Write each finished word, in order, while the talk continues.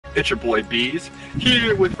It's your boy Bees,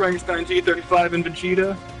 here with Frankenstein G35 and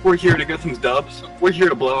Vegeta. We're here to get some dubs. We're here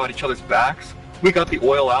to blow out each other's backs. We got the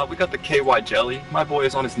oil out, we got the KY jelly. My boy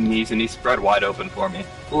is on his knees and he's spread wide open for me.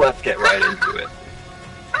 Let's get right into it.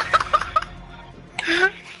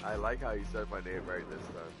 I like how you said my name right this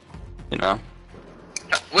time. You know?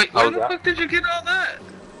 Wait, where the fuck did you get all that?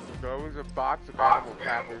 There was a box of animal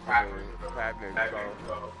crackers in the cabinet,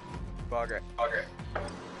 so... Fuck it. Okay.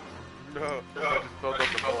 No, I just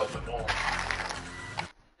filled up the bowl.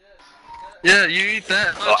 Yeah, you eat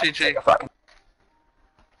that, huh, Chi-Chi?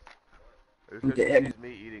 It's just it's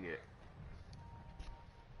me eating it.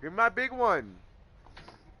 Give me my big one!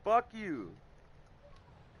 Fuck you!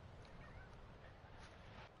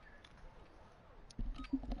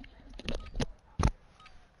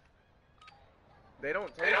 They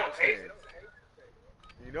don't taste the same.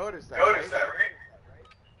 You notice that, right?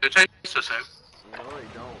 They taste the same. No, they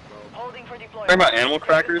don't, bro. Holding for deployment. Talking about animal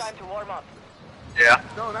crackers? Time to warm up. Yeah.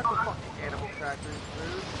 No, not the fucking animal crackers,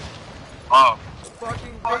 dude. Oh.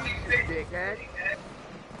 Fucking basic, dickhead.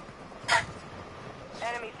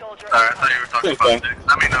 Enemy soldier. Sorry, I thought you were talking about sticks.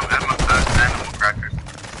 I mean, no, animal crackers.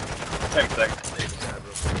 Same thing.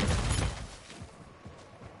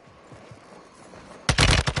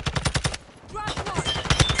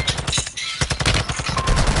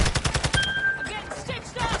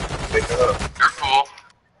 You're cool.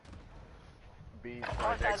 Bees,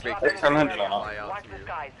 Turn that on. Watch the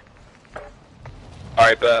skies.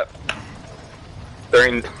 Alright, bet. There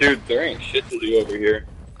ain't shit to do over here.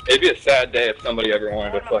 It'd be a sad day if somebody ever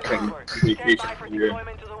wanted to fucking vacation Stand by for here.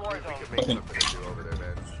 deployment to the war zone. make something to do over there,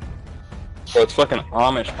 man. Bro, it's fucking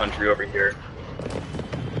Amish country over here.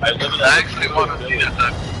 I actually want to see that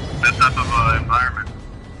type of environment.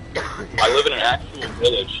 I live in an actual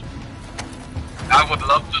village. I would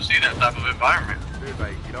love to see that type of environment. Dude,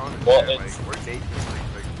 like, you don't understand, Well, like, we're nature,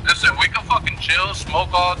 like, Listen, we can fucking chill, smoke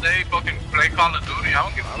all day, fucking play Call of Duty. I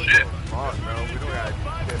don't give I a was shit. going smart, bro. We don't gotta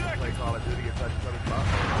sit and play Call of Duty and touch each other's butt.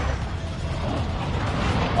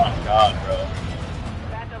 Oh my god, bro.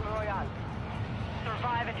 Battle Royale.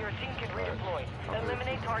 Survive and your team can redeploy.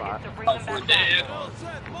 Eliminate targets to bring I'm them for back dead. home.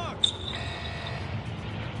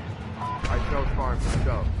 I chose farms, let's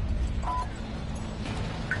go.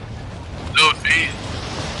 Dude, bees.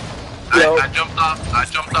 I jumped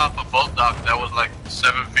off a boat dock that was like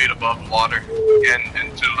 7 feet above water and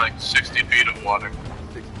into like 60 feet of water.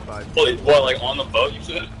 65. What, like on the boat, you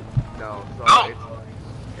said? No, so No.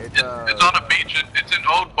 it's It's on a beach. It's an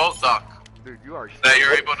old boat dock dude, you are that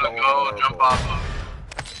you're able to so go and jump horrible. off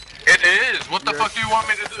of. It is. What the fuck do you want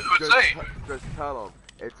me to do? Say. Just tell them.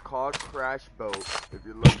 It's called Crash Boat. If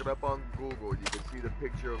you look it up on Google, you can see the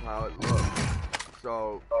picture of how it looks.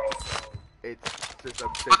 So, it's just a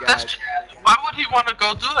But big that's ass... why would he want to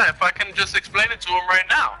go do that if I can just explain it to him right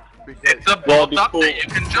now? Because, It's a boat dock that you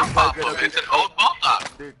can jump off of. It's an old boat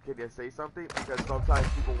dock. dude, can you say something? Because sometimes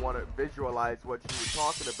people want to visualize what you were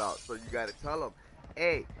talking about. So you got to tell them,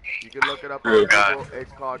 hey, you can look it up on Google.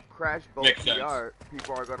 It's called Crash Boat Makes PR.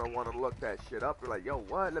 People are going to want to look that shit up. They're like, yo,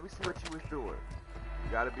 what? Let me see what you was doing.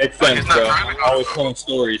 You got to be... Makes sense, It's not bro. really I'm always telling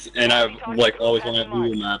stories, and I like always want to have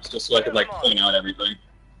Google Maps just so I could like point out everything.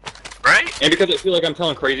 Right? And because I feel like I'm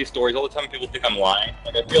telling crazy stories all the time, people think I'm lying.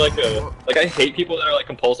 Like I feel like I hate people that are like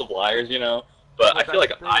compulsive liars, you know. But I feel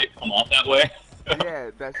like I come off that way. Yeah,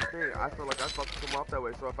 that's the thing. I feel like I fucking come off that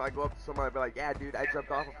way. So if I go up to somebody and be like, yeah, dude, I jumped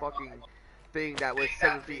off a fucking thing that was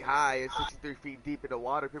 7 feet high and 63 feet deep in the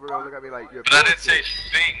water, people are gonna look at me like, you're But I didn't say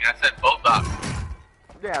thing. I said boat dock.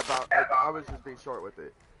 yeah, I was just being short with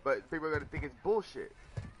it. But people are gonna think it's bullshit.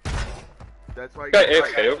 That's why you Got gotta,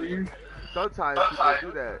 AFK over here? sometimes people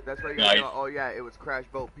do that. That's why you gotta Nice. go, oh yeah, it was Crash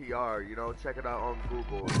Boat PR, you know, check it out on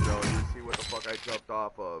Google, you know, you see what the fuck I jumped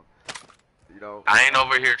off of. You know, I ain't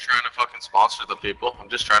over here trying to fucking sponsor the people. I'm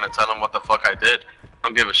just trying to tell them what the fuck I did. I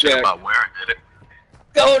don't give a shit Yeah. about where I did it.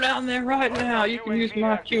 Go down there right now. You can use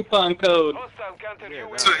my coupon code. Hostile counter Yeah,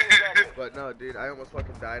 UAV no. inbound. but no, dude, I almost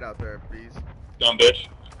fucking died out there in bees. Dumb bitch.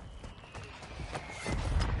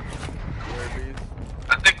 Where bees?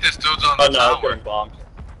 I think this dude's on Oh the no, I was tower. getting bombed.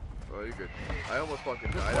 Oh, you good. I almost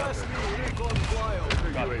fucking died out there.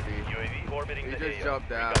 There's a UAV. UAV orbiting He the just AO.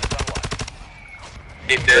 jumped out.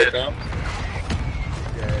 He Here it did. comes.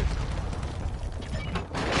 Dead.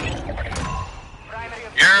 Primary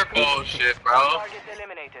You're objective. bullshit, bro. Target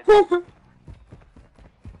eliminated.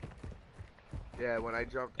 Yeah, when I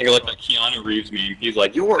jumped. You're like that Keanu Reeves meme. He's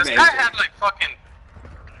like, you're This amazing. guy had like fucking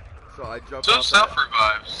So I jumped 2 off self that.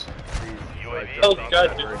 revives. So I UAV. jumped Oh, off God,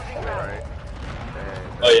 that dude. first floor, right?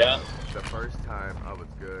 And Oh yeah? the first time I was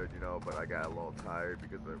good, you know, but I got a little tired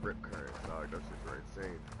because of the rip current, dog. Those shits were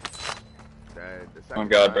insane. Then the Oh second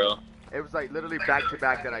god, time, bro. it was like literally back to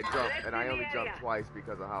back that I jumped, and I only jumped twice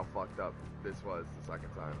because of how fucked up this was the second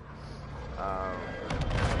time.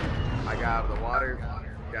 I got out of the water,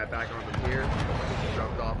 got back on the pier,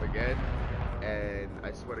 jumped off again, and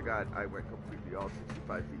I swear to God, I went completely all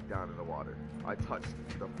 65 feet down in the water. I touched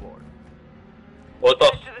the floor. What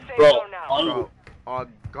the, bro? Bro, oh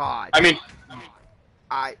God. I mean,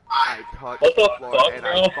 I touched what the the floor fuck, and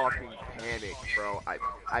bro? I fucking panicked, bro.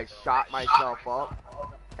 I shot myself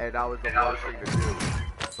up, and that was the worst thing to do.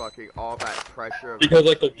 Fucking all that pressure. Because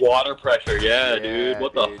like the water pressure, yeah, dude.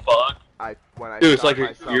 What dude. the fuck? When I Dude, it's shot like your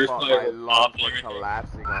myself ears up, probably my were lungs popping were and everything.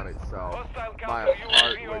 collapsing on itself. My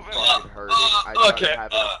heart was fucking hurting. I started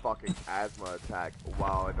having a fucking asthma attack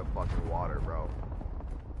while in the fucking water, bro.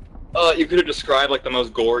 You could have described like the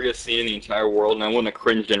most goriest scene in the entire world, and I wouldn't have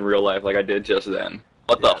cringed in real life like I did just then.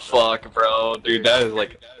 What the fuck, bro? Dude, that is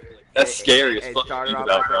like, that's scary as fuck. It started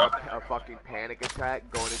off like a fucking panic attack,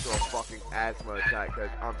 going into a fucking asthma attack. Cause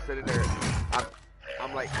I'm sitting there,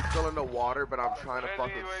 I'm like still in the water, but I'm trying to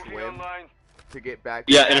fucking swim to get back.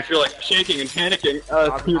 Yeah, and if you're like shaking and panicking,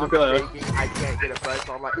 I'm shaking, I can't get a breath,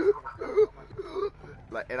 so I'm like,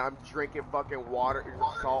 and I'm drinking fucking water,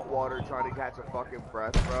 salt water, trying to catch a fucking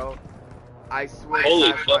breath, bro. I swim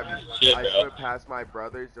past my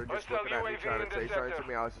brothers. They're just looking at me trying to say something to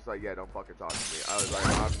me. I was just like, yeah, don't fucking talk to me. I was like,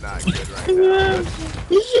 I'm not good right now.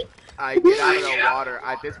 I get out of the water.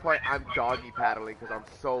 At this point, I'm doggy paddling because I'm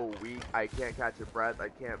so weak. I can't catch a breath. I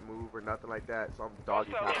can't move or nothing like that. So I'm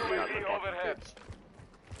doggy paddling out the fucking ditch.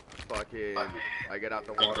 Fucking, I get out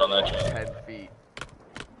the water about 10 feet.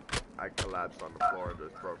 I collapsed on the floor and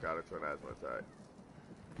just broke out into an asthma attack.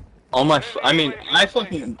 Oh my, I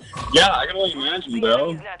fucking, yeah, I can only imagine,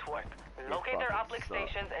 bro.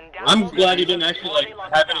 I'm glad you didn't actually, like,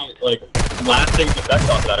 have any, like, lasting effects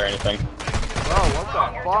off that or anything. Bro, what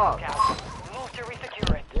the fuck?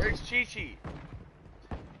 Where's Chi-Chi?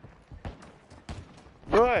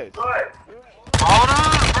 Good. Hold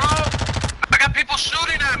on, bro! I got people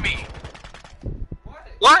shooting at me!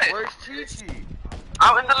 What? Where's Chi-Chi?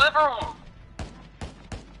 Out in the living room!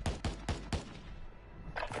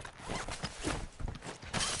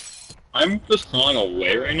 I'm just flying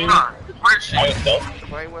away right now. Where's she?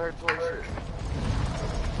 Playing with her toy shit.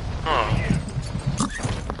 Huh.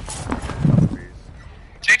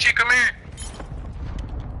 Chi-Chi, come here!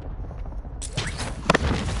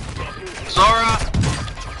 Zora!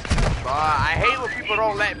 I hate when people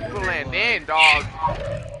don't let people land in, dog.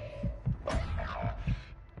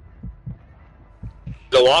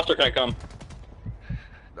 The loft or can I come?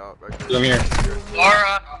 No, I'm here.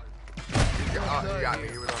 Zora! He got me.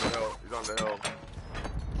 He was on the hill. He's on the hill.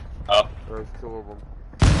 Oh. There's two of them.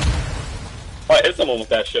 Oh, I hit someone with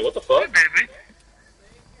that shit. What the fuck? Hey, baby.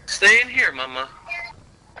 Stay in here, mama.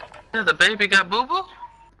 Yeah, the baby got boo-boo?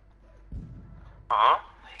 Aw.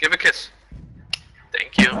 Give a kiss.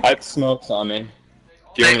 Thank you. I have smokes on me.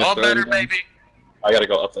 Do you Hey, want me to all throw better, them down? baby. I gotta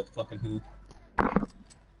go up that fucking hill.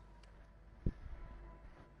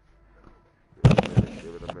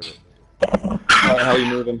 Give it a minute. Alright, how you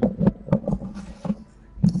moving?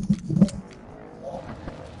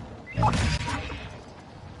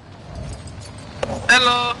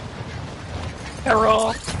 Hello.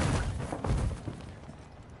 Hello.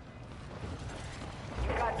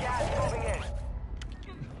 You got gas moving in.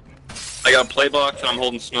 I got a play box and I'm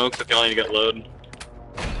holding smokes if y'all need to get load.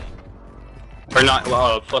 Or not,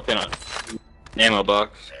 fucking ammo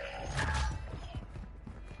box.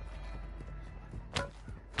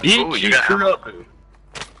 Ooh, you got ammo.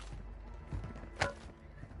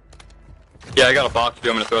 Yeah, I got a box if you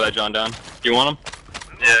want me to throw that John down. Do you want him?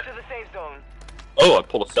 Yeah. To the safe zone. Oh, I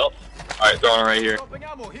pulled a self. Alright, throwing it right here.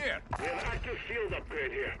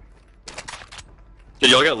 Did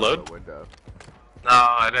y'all get load? Window. No,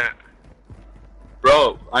 I didn't.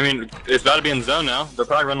 Bro, I mean, it's about to be in zone now. They're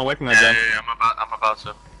probably running away from that zone. Yeah, I'm about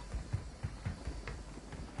to.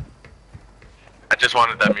 I just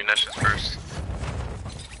wanted that munitions first.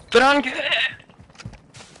 Get on, get it!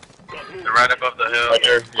 They're right above the hill. Right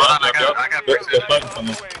here. Hold on, Yep, I got They're bricks in fighting there.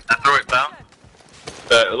 someone. I threw it down.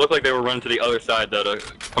 It looked like they were running to the other side though to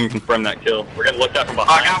come confirm that kill. We're getting looked at from Oh,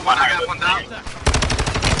 behind. I got one down.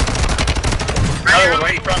 Another one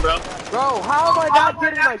right in front, bro. Bro, how am I not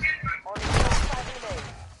getting my... Only 45 remain.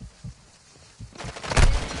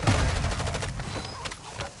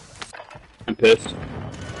 I'm pissed.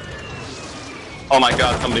 Oh my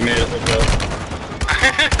god, somebody made it. Let's go.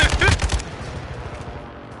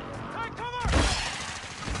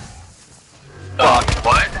 Fuck.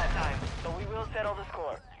 What? That time, so we will settle the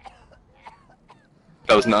score.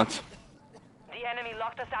 That was nuts. The enemy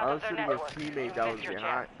locked us I was shooting his teammate that was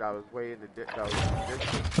behind, that was way in the that was in the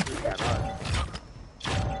distance shooting at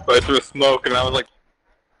us. Right through smoke, and I was like,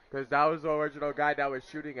 Cause that was the original guy that was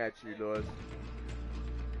shooting at you, Lewis.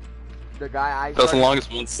 The guy I that's the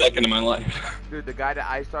longest 1 second in my life. Dude, the guy that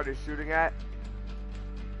I started shooting at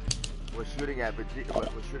was shooting at was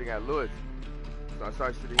shooting at Lewis. So I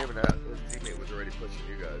started shooting him, and his teammate was already pushing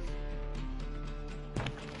you guys.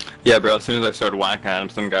 Yeah, bro. As soon as I started whacking at him,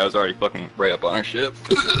 some guy was already fucking right up on our ship.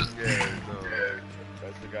 Yeah, so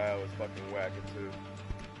that's the guy I was fucking whacking too.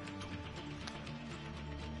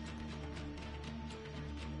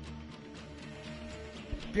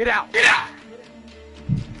 Get out! Get out!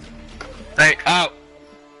 Hey, out!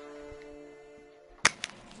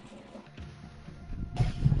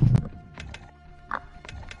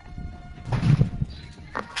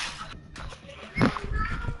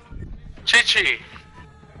 Chichi,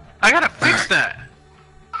 I gotta fix that.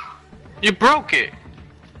 You broke it.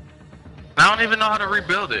 I don't even know how to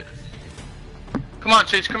rebuild it. Come on,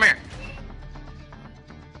 Chichi, come here.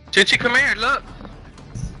 Chichi, come here, look.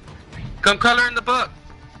 Come color in the book.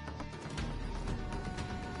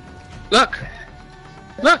 Look.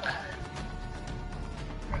 Look.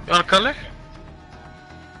 You wanna color?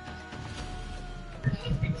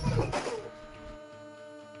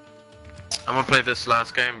 I'm gonna play this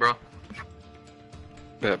last game, bro.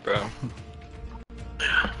 Yeah, bro.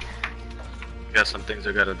 Got some things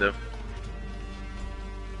I gotta do.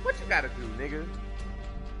 What you gotta do, nigga?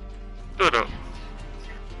 Do.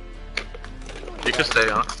 You can stay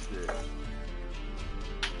on.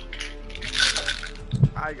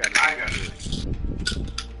 I gotta do it.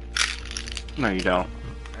 No, you don't.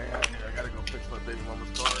 I gotta go fix my baby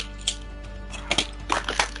mama's car.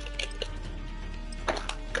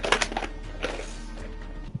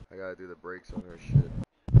 I gotta do the brakes on her shit.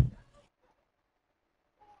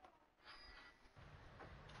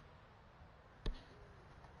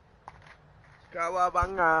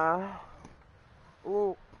 Kawabanga.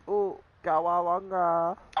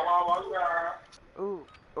 Kawabanga.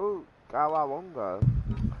 Kawabanga.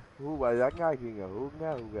 Huwalanga hinga hunga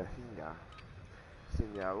hunga hinga.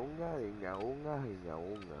 Singa unga hinga unga hinga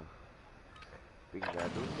unga. Binga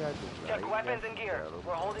dunga dunga. Check weapons and gear.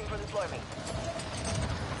 We're holding for deployment.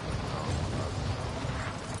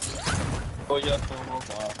 Oh yeah, como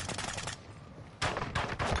va?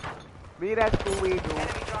 Mira Scooby-Doo,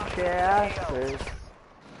 ¿qué haces?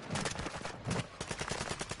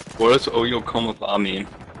 What does Oyo como va mean?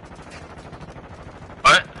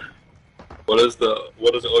 What? What does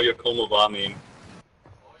Oyo como va mean?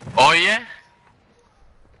 Oh yeah?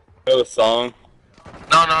 You know the song?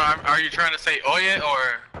 No, are you trying to say oye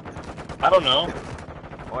or? I don't know.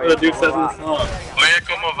 What the dude says in the song. Oye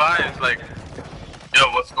como va is like,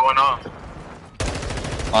 yo, what's going on?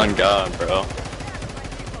 On God, bro.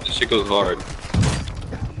 This shit goes hard.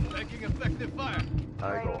 Making effective fire.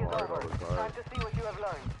 I go hard all the time. Time to see what you have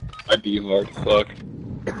learned. I be hard as fuck.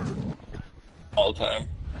 All the time.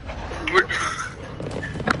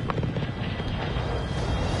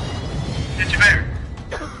 Get you there.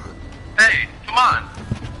 Hey, come on.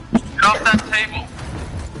 Get off that table.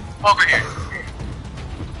 Over here.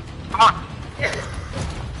 Come on.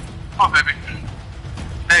 Come on, baby.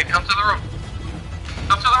 Hey, come to the room.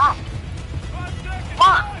 Come to the room. Come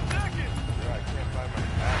on.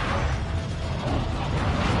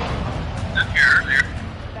 In here earlier.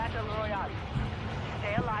 Battle Royale.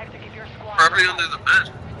 Stay alive to keep your squad. Probably under the bed.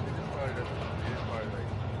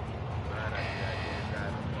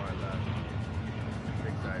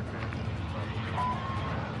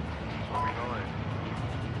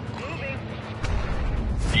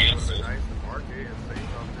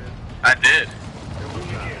 I did.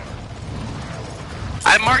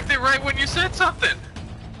 I marked it right when you said something.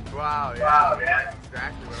 Wow, yeah. That's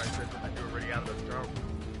exactly what I said when you were already out of the drum.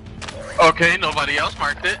 Okay, nobody else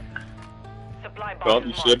marked it. Supply box Well, is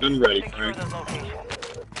you should have been marked. ready, Secure Frank. the location.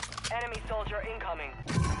 Enemy soldier incoming.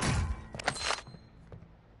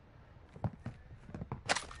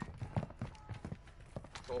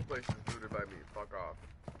 This whole place is looted by me. Fuck off.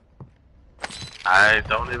 I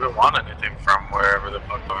don't even want anything from wherever the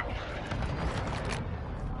fuck are.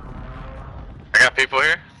 I got people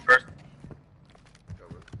here. First,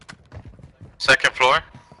 second floor.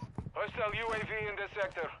 Hostile UAV in this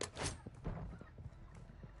sector.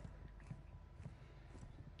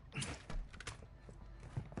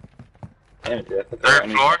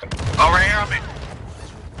 Third floor. Oh, right here on me.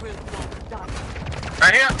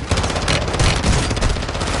 Right here.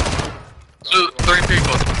 Three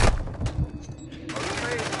people.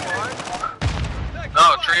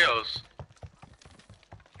 No, trios.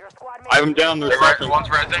 Your squad I have him down. There's One's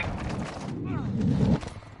resting.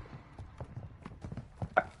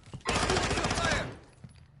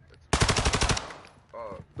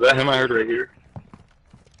 Is that him I heard right here?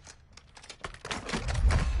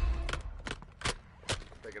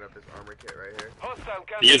 Picking up this armor kit right here.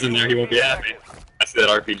 He is in there, he won't be happy. I see that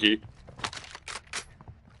RPG.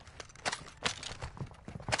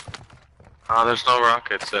 Oh, there's no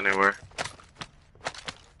rockets anywhere.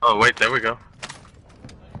 Oh, wait, there we go.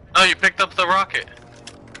 Oh, you picked up the rocket.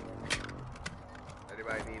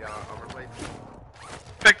 Anybody need armor plates?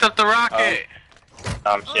 Picked up the rocket.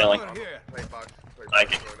 I'm healing. Plate box.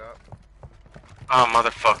 Thank you. Going up. Oh,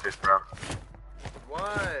 motherfuckers, bro.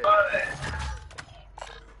 What?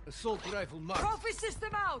 Assault rifle marked. Trophy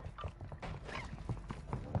system out!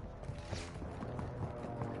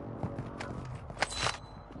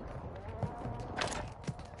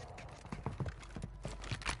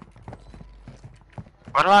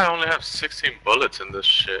 Why do I only have 16 bullets in this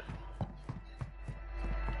shit?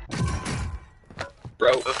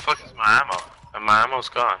 Bro. Where the fuck is my ammo? And my ammo's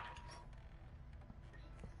gone.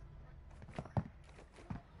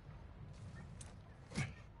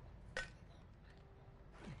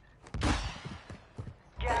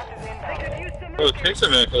 Bro, it takes a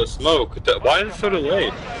minute for the smoke. Why is it so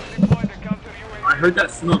delayed? I heard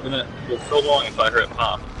that smoke and it was so long until I heard it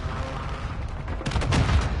pop.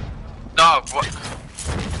 Dog, what?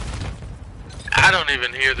 I don't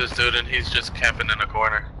even hear this dude and he's just camping in a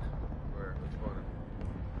corner. Where? Which corner?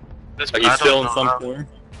 This, Are you I still don't in know some how- corner?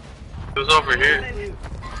 He was over here.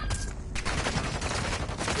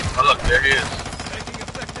 Oh look, there he is. Taking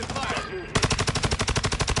effective fire.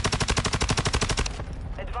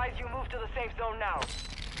 Advise you move to the safe zone now.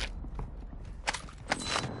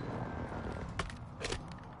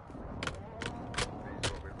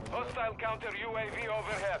 Hostile counter UAV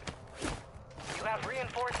overhead. You have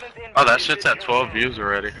reinforcements in. Oh, that shit's at 12 views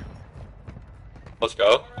already. Let's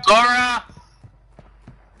go. Zora!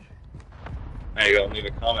 There you go, leave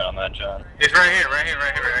a comment on that, John. He's right here, right here,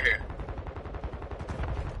 right here, right here.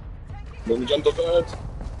 Let me jump the beds.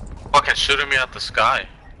 Fucking shooting me out the sky.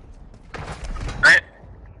 Right?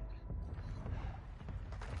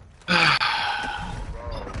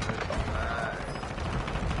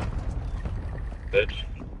 Bitch. Did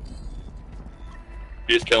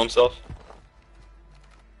he just kill himself?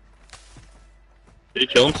 Did he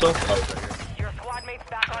kill himself? Oh, he's right here. Your squad mates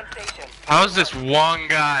back on station. How's this one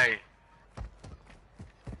guy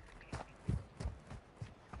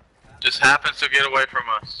just happens to get away from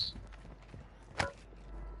us?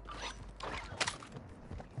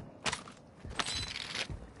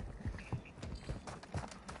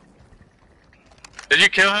 Did you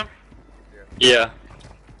kill him? Yeah.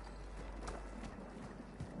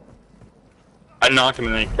 I knocked him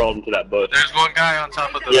and then he crawled into that bush. There's one guy on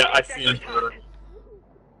top of the... Yeah, I see him.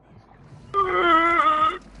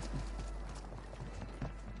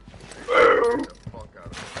 Fuck out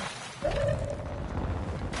of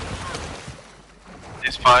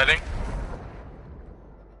He's fighting.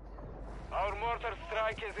 Our mortar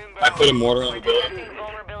strike is in. I put a mortar on the building. Detecting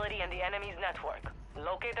vulnerability in the enemy's network.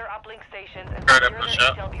 Locate their uplink stations and Try to secure push their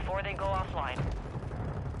up. intel before they go offline.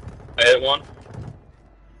 I hit one.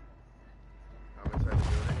 I'm inside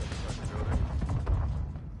the building.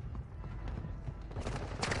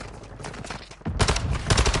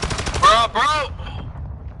 Bro!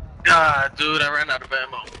 God, dude, I ran out of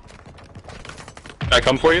ammo. Can I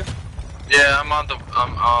come for you? Yeah, I'm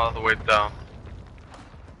all the way down.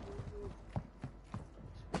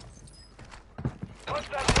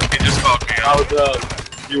 He just called me out.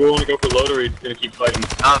 Do you want to go for load or are you gonna keep fighting?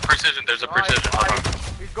 Precision, there's a precision. Hold on.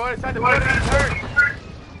 He's going inside the building. He's hurt.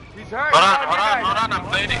 He's hurt. Hold on, I'm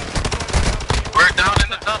bleeding. We're down in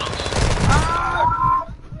the tunnels.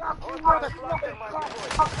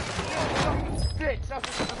 Bitch,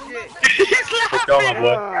 that's what shit. He's Let's go, my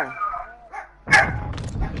boy.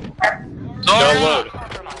 Go Zora! load.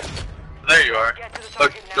 There you are. Get to the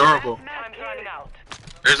Look target now. durable. Time's running out.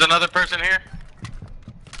 There's another person here.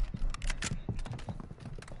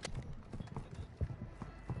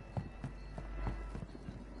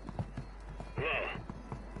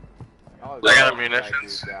 Oh, I got that munitions.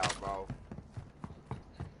 dude's down, bro.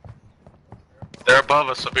 They're above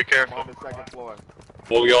us, so be I'm careful. on the second floor.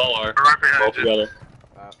 Well, we all are. We're right behind Both you. together.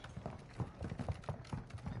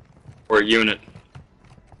 We're a unit.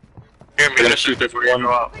 Hear We're gonna shoot this before you one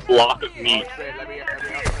go out. block of meat. Let me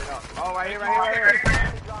help Oh, right here, right here, right here.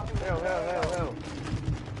 Hill.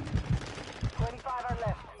 25 are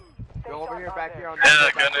left. Go over here, back here on Yeah,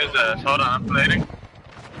 that gun is hold on, I'm plating.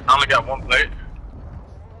 I only got one plate.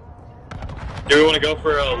 Do we want to go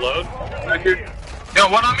for a load back here? Yo,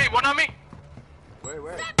 one on me, one on me! Where?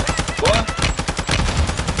 What?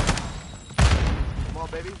 Come on,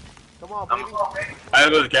 baby. Come on, baby. I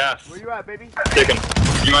have those gas. Where you at, baby? Take him.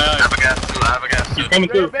 You my I eye. have a gas too. I have a gas He's too. coming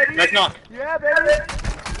Yeah, through. baby. Nice knock. Yeah, baby.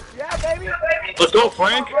 Yeah, baby. Let's go,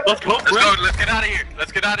 Frank. Let's go, Let's go. Frank. Let's get out of here.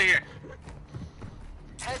 Let's get out of here.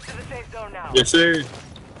 Head to the safe zone now. Yes, sir.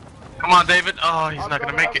 Come on, David. Oh, he's I'm not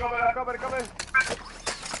gonna coming, make it. I'm coming.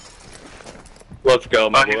 Let's go,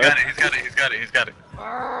 my Oh, boy. he got it. He's got it. He's got it. He's got it.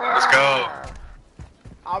 Let's go.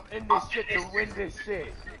 I'm in this shit to win this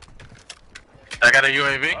shit. I got a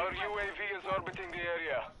UAV. Our UAV is orbiting the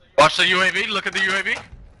area. Watch the UAV. Look at the UAV.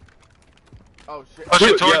 Oh shit. Push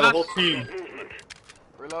it towards Yeah, the us. whole team.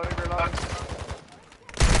 Reloading.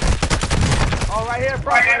 Oh, right here,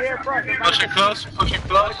 front. Push it close. Push it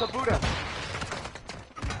close. Kabuta.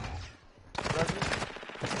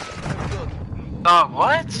 Oh,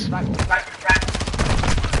 what?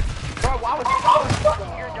 Bro, why was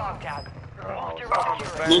Your dog tag.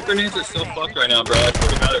 Smoke grenades are so fucked right now, bro. I swear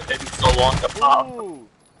to God, they're taking so long to pop. Ooh.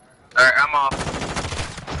 Alright, I'm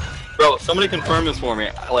off. Bro, somebody confirm this for me.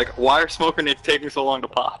 Like, why are smoke grenades taking so long to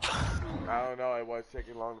pop? I don't know, it was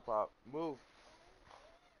taking long to pop. Move.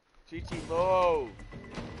 Chi-Chi, move.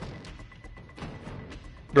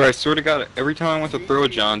 Bro, I swear to God, every time I went to throw a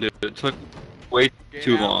John, dude, it took way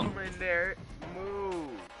too long. Get out from in there. Move.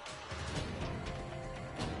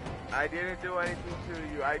 I didn't do anything to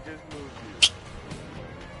you, I just moved you.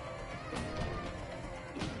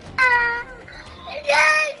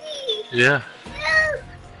 Yeah.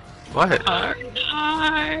 What? Still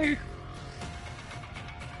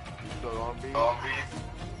on B?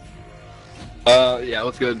 Yeah,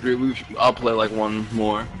 let's go. I'll play like one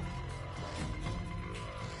more.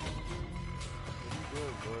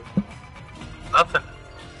 Nothing.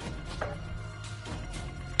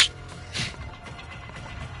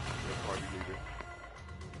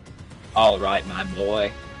 All right, my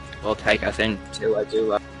boy. We'll take us into a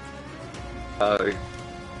duo. Oh.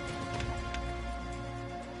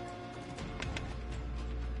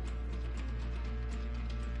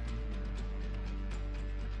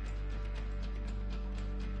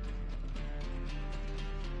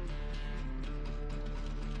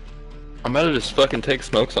 I'm about to just fucking take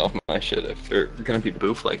smokes off my shit if they're gonna be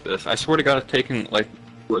boofed like this. I swear to God, it's taking like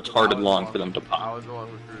retarded long for them to I pop. was the one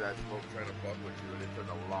who threw that smoke trying to fuck with you, and it took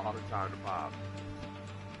a lot of time to pop.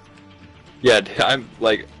 Yeah, I'm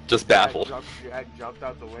like just baffled. You had jumped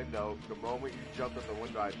out the window. The moment you jumped out the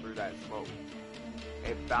window, I threw that smoke.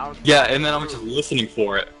 It bounced. Yeah, off and then the I'm just roof. listening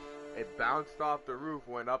for it. It bounced off the roof,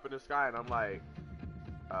 went up in the sky, and I'm like,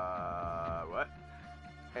 what?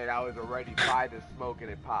 And I was already by the smoke, and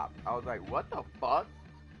it popped. I was like, what the fuck?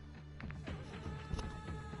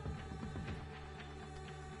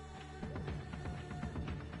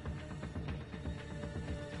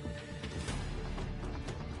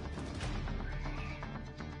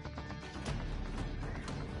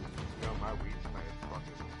 Yo, my weed smack is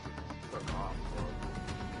fucking took off, bro.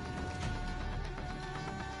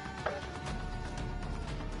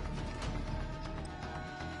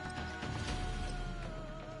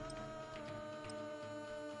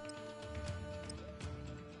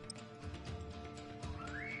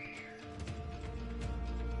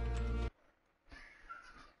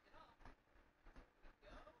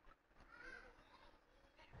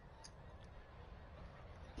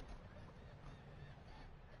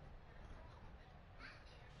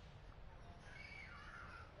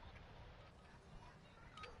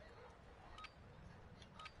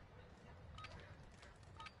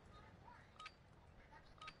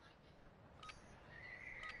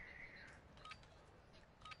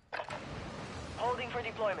 Holding for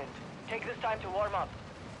deployment. Take this time to warm up.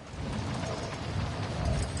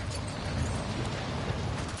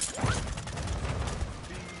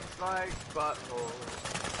 These like buttholes.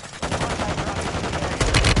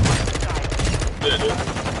 Yeah, dude.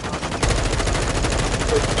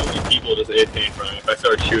 There's so many people just AFK in front of me. If I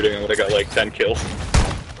started shooting, I would have got like 10 kills. Bro,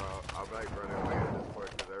 I'm like running away at this point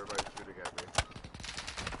because everybody's shooting at me.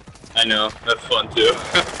 I know, that's fun too.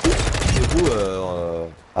 Et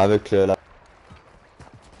vous, avec la...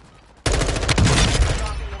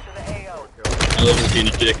 Dropping into the AO. I love being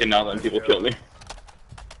a dick and not letting people kill me.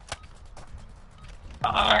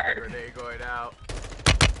 Arrgh. Grenade going out.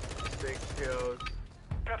 6 kills.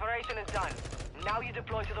 Preparation is done. Now you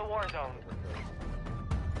deploy to the war zone.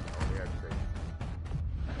 Only had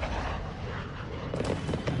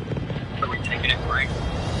 6. Are we taking it, Frank?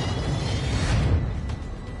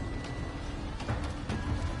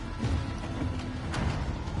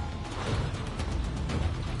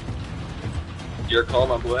 Your call,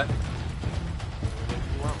 my boy. What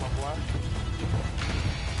you want, my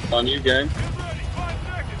boy? On you, gang. It's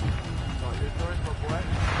on your choice, my boy.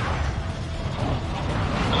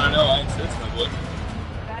 wanna know? I insist, my boy.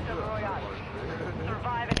 Battle Royale.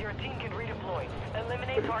 Survive and your team can redeploy.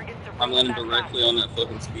 Eliminate targets to bring I'm landing them back directly on that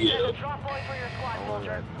fucking fast. speedo. There's a drop point for your squad, Oh,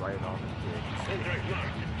 soldier. that's right on the kid.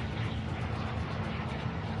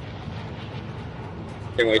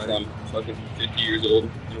 Can't wait till I'm fucking 50 years old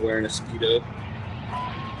and wearing a speedo.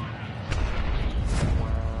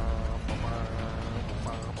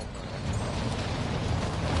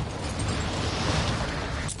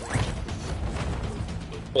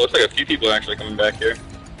 Well, looks like a few people are actually coming back here.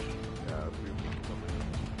 Yeah,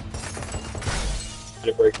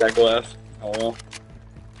 Gonna break that glass. Oh well.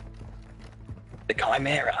 The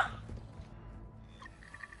Chimera.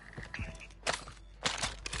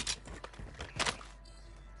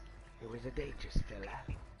 it was a dangerous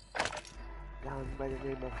fella. Down by the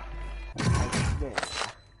name of Chimera.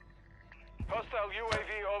 Hostile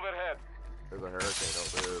UAV overhead. There's a hurricane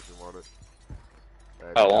over there if you want it.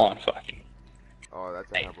 How long? Fucking. Oh,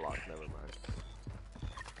 that's a hemlock. Never mind.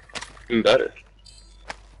 Even better.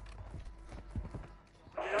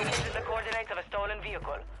 Located the coordinates of a stolen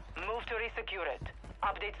vehicle. Move to resecure it.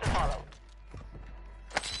 Updates to follow.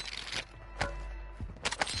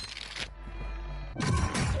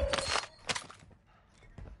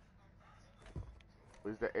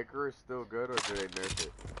 Is the Icarus still good or did they nerf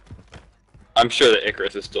it? I'm sure the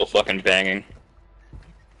Icarus is still fucking banging.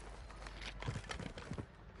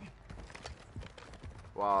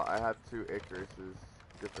 Wow, I have 2 Icaruses,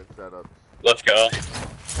 different setups. Let's go.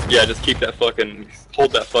 Yeah, just keep that fucking,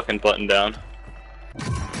 hold that fucking button down.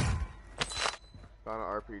 Found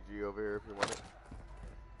an RPG over here if you want it.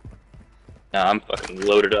 Nah, I'm fucking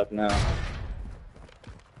loaded up now.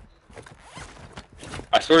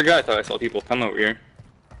 I swear to God, I thought I saw people come over here.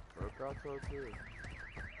 No crowd so too.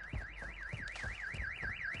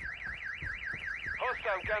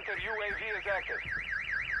 Hostile counter UAV is active.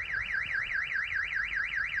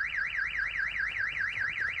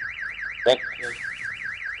 What?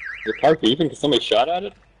 The park even? Because somebody shot at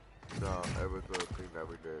it? No, it was a thing that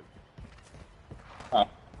we did. Oh,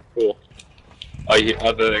 cool. Oh,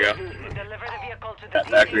 there they go. Deliver the vehicle to the That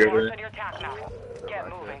factory over marked there. on your task map. Get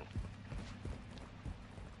moving.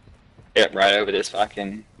 Yep, right over this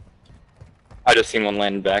fucking... I just seen one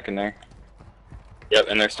landing back in there. Yep,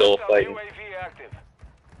 and they're still Hostile fighting. UAV active.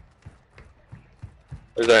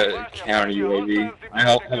 There's a counter UAV. I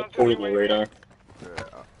have a portable radar. Yeah,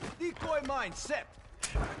 Decoy mine set.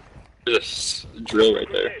 There's a drill right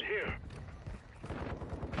there.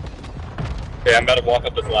 Okay, I'm about to walk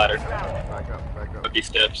up this ladder. back up, back up. Up these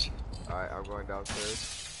steps. Alright, I'm going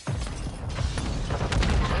downstairs.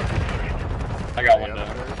 I got one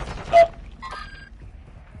down. Top.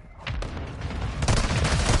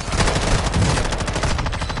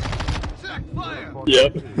 Sack fire.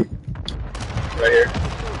 Yep. Right here.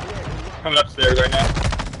 Coming upstairs right now.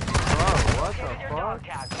 Oh, what Your the dog fuck?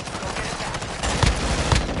 tag. Go get it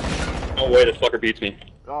back. No way, this fucker beats me.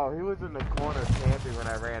 Oh, he was in the corner camping when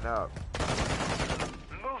I ran up.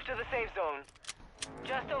 Move to the safe zone.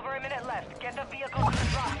 Just over a minute left. Get the vehicle to the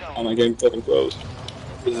drop Oh, zone. my game fucking froze.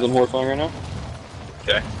 This is horrifying right now?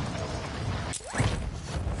 Okay.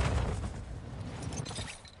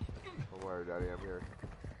 Don't worry, Daddy, I'm here.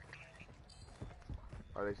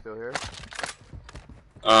 Are they still here?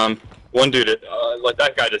 One dude, like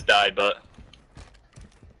that guy just died, but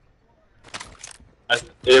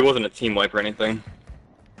it wasn't a team wipe or anything.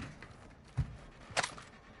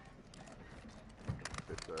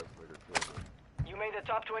 You made the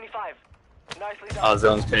top 25. Nicely done.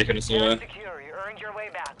 Zone's taking us You're away. secure. You earned your way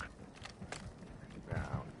back. Nah,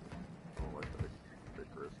 I don't like the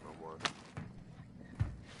Icarus no more.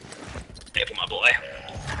 Stay for my boy.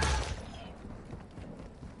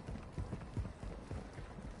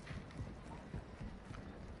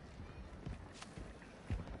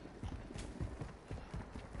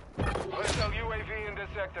 Hostile UAV in this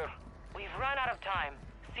sector. We've run out of time.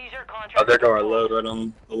 Seizure contract. Oh, there go our load right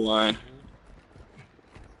on the line.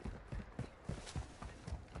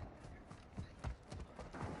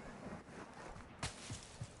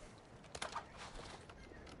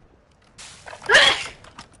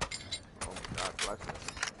 Oh my god, bless him.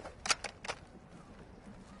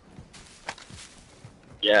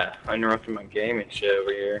 Yeah, I interrupted my game and shit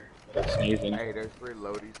over here. I'm sneezing. Hey, there's 3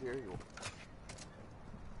 loadies here.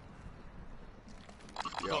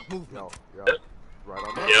 Yo, yo, yo. Right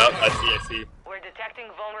on there. Yeah, I see. We're detecting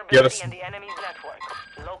vulnerability Yes. in the enemy's network.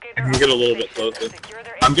 Locate I their can get a little bit organization and closer. secure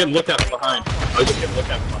their I'm getting looked at infrastructure from behind. across I was just getting looked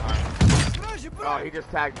at from behind. Oh, he just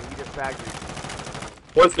tagged me. He just tagged me.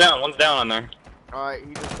 One's down on there. Alright,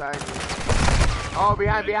 he just tagged me. Oh,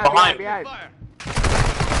 behind. Behind.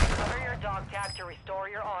 Cover your dog tag to restore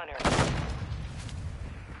your honor.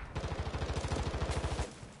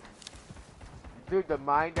 Dude, the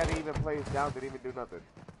mine that even plays down didn't even do nothing.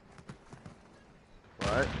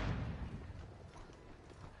 What?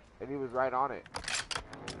 And he was right on it.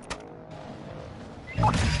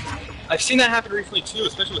 I've seen that happen recently too,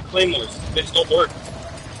 especially with claymores. They just don't work.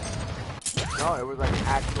 No, it was like an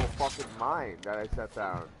actual fucking mine that I set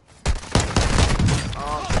down.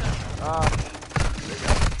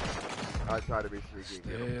 I try to be sneaky.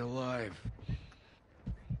 Stay alive.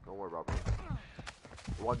 Don't worry about me.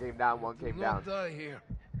 One came down, one came down. Not die here.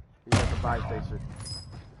 He's at the fire station.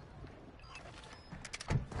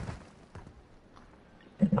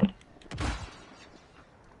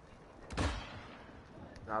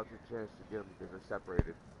 Now's your chance to get them because they're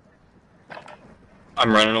separated.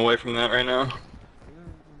 I'm running away from that right now.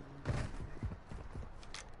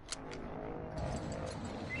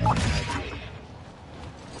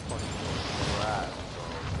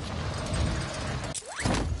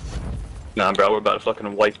 Nah, bro, we're about to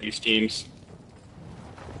fucking wipe these teams.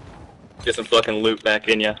 Get some fucking loot back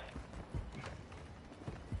in ya.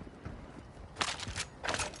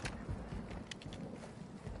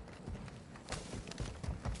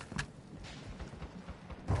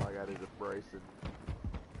 All I got is a brace and...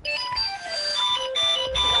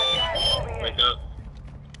 Wake up.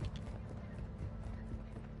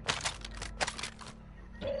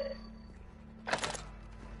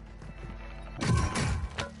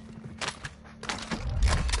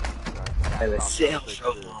 I was so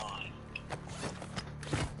long.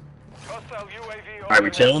 Hostile UAV Alright, we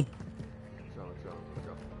chilling? So, let's go.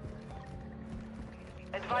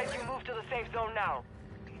 Advise you move to the safe zone now.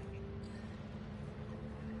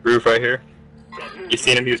 Roof right here. You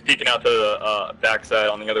seen him? He was peeking out to the backside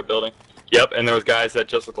on the other building. Yep, and there was guys that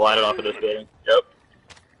just glided off of this building. Yep.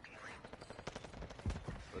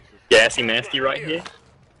 Gassy Masky right here.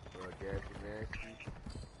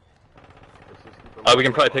 We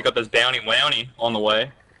can probably pick up this bounty wowney on the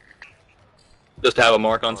way. Just to have a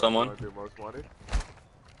mark on someone.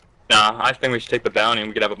 Nah, I think we should take the bounty and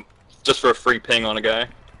we could have a... just for a free ping on a guy.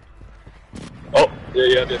 Oh, yeah.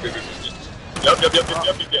 Yep. Wait, no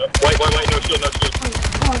shield.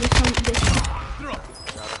 Oh, this one.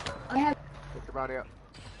 I have. Pick the bounty up.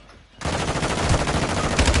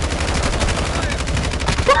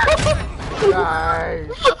 Nice!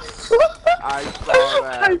 I saw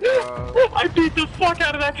that, bro. I beat the fuck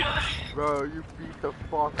out of that guy! Bro, you beat the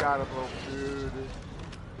fuck out of him, dude.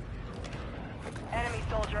 Enemy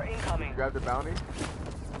soldier incoming. You grabbed the bounty?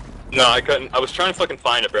 No, I couldn't. I was trying to fucking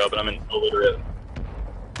find it, bro, but I'm illiterate. Oh,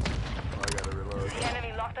 I gotta reload. The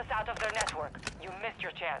enemy locked us out of their network. You missed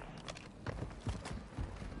your chance.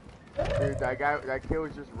 Dude, that kid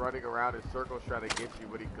was just running around in circles trying to get you,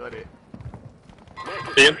 but he couldn't.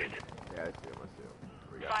 See him? Yeah, I see him.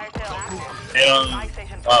 Fire sale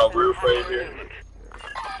active. And roof right here.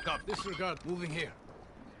 Stop, disregard, moving here.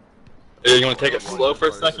 Yeah, you want to take it slow for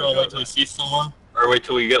a second, or wait till we see someone? Or wait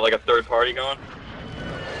till we get like a third party going?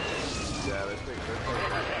 Yeah, let's take that.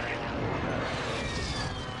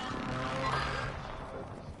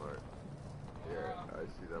 Smart. Yeah, I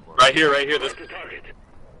see that one. Right here, this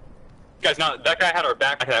guy's not, that guy had our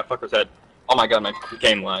back of that fucker's head. Oh my god, my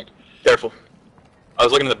game lagged. Careful. I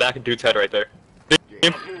was looking at the back of dude's head right there.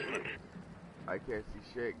 Him. I can't see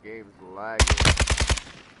shit, game's lagging.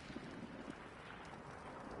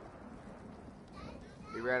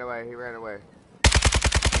 He ran away.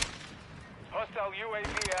 Hostile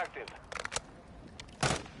UAV active.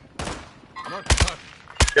 Mark the target.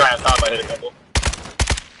 Here I am, top, I hit a couple.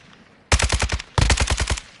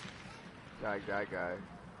 That guy.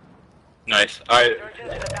 Nice. Alright. Surgeon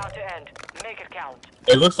is about to end. Make it count.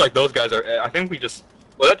 It looks like those guys are, I think we just,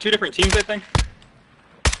 was that two different teams, I think?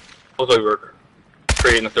 Looks like we were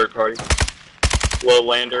creating a third party. Low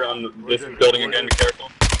lander on this building again, be careful.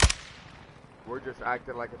 We're just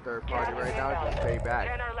acting like a third party right now, just stay back.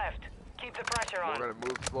 10 are left. Keep the pressure on. We're gonna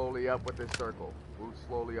move slowly up with this circle.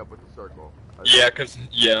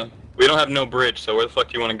 Yeah, we don't have no bridge, so where the fuck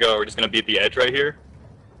do you want to go? We're just gonna be at the edge right here?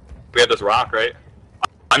 We have this rock, right?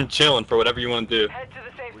 I'm chilling for whatever you want to do. Head to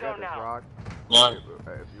the safe We got zone this now. rock. Yeah.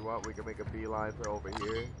 If you want, we can make a beeline for over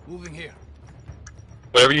here. Moving here.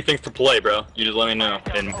 Whatever you think's to play, bro. You just let me know,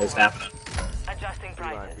 and it's happening. Adjusting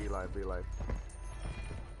prices. Beeline.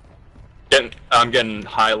 I'm getting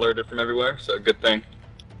high alerted from everywhere, so good thing.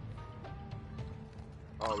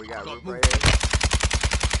 Oh, we got roof right here.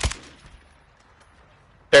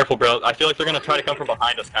 Careful, bro. I feel like they're gonna try to come from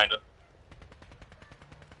behind us, kinda.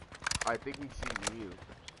 I think he's seen you.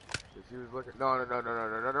 Cause he was looking. No, go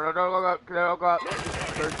up.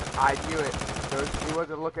 I knew it. He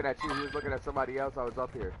wasn't looking at you. He was looking at somebody else. I was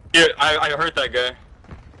up here. Here, I heard that guy.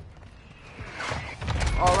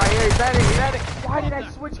 Oh, right here, he's at it, he's at it. Why did I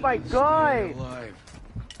switch my gun? Alive.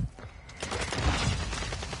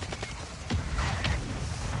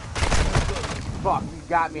 Fuck, he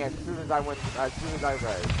got me as soon as I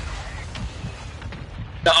read.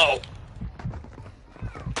 No!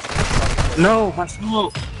 No, my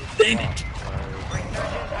smoke! Damn it!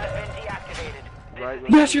 Right,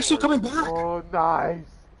 Yes, you're still coming back! Oh, nice.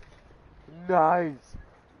 Nice.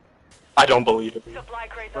 I don't believe it.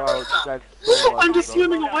 Bro, that's so much, I'm just bro.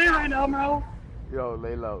 swimming away right now, bro. Yo,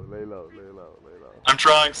 lay low, lay low, lay low, lay low. I'm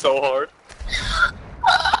trying so hard.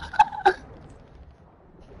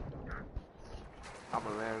 I'm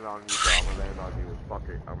gonna land on you, bro. I'm gonna land on you. Fuck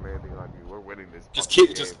it. I'm landing on you. We're winning this.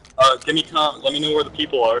 Give me let me know where the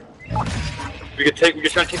people are. We could try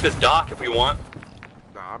to take this dock if we want.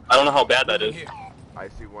 Nah, I don't know how bad that is. I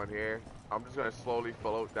see one here. I'm just gonna slowly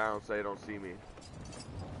float down so they don't see me.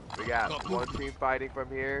 We got one team fighting from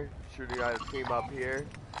here, shooting at a team up here.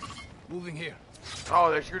 Moving here.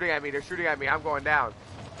 Oh, they're shooting at me. They're shooting at me. I'm going down.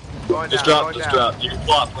 Going Just down. drop. You can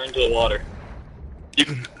flop right into the water. You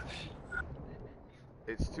can.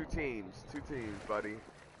 It's two teams, buddy.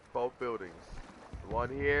 Both buildings. One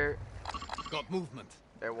here. Got movement.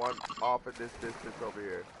 And one off at this distance over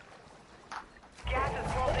here. Gas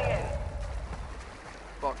is closing in.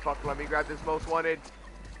 Fuck, let me grab this most wanted.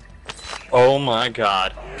 Oh my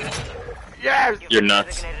god. Yes! You're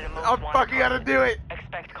nuts. I'm fucking gonna do it!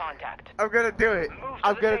 Expect contact. I'm gonna do it.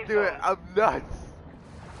 I'm gonna do it. I'm nuts.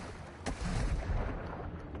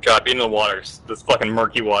 God, being in the water, this fucking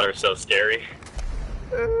murky water is so scary.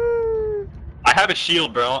 I have a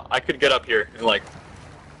shield, bro. I could get up here and like.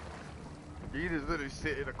 You just literally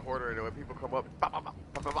sit in a corner and when people come up.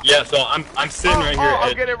 Yeah, so I'm sitting right here.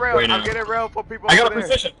 I'm getting railed. Right now. I'm getting railed for people. I got a over there.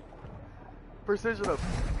 precision. Precision them.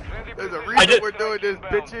 There's a reason we're doing this,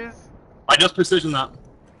 bitches. I just precision that.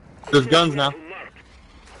 There's guns now.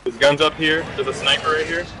 There's guns up here. There's a sniper right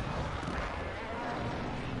here.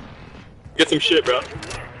 Get some shit, bro.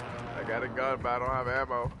 I got a gun, but I don't have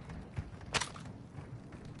ammo.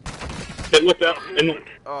 Hey, look out.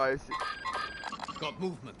 Oh, I see. Got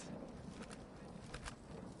movement.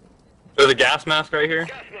 There's a gas mask right here.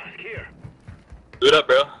 Do it up,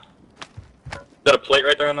 bro. Is that a plate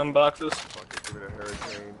right there on them boxes? Fucking give me the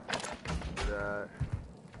hurricane. Do that.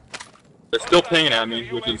 They're still pinging at me,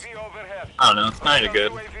 which is, I don't know, it's kinda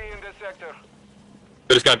good.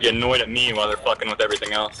 They're just gonna be annoyed at me while they're fucking with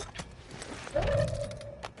everything else.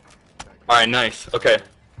 Alright, nice. Okay.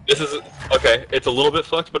 This is, okay, it's a little bit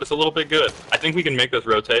fucked, but it's a little bit good. I think we can make this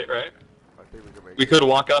rotate, right? I think we can make We could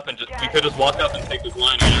walk up and we could just walk up and take this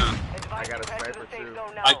line right now. I got a sniper too.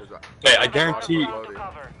 Hey, I guarantee.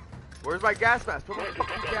 Where's my gas mask? Put my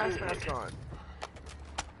fucking gas mask on.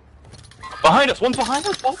 Behind us! One's behind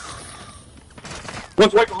us!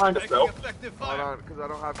 One's right behind us, bro. Hold on, because I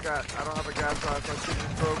don't have a gas mask. My shit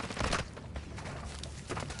is broke.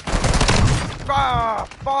 Ah,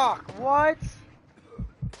 fuck! What?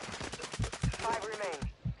 5 remain.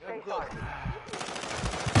 Stay sharp.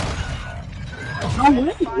 No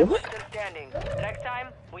way! 5 What? still standing. Next time,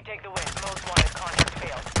 we take the win. Most wanted contact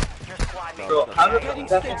failed. Your squad mates. Bro, how did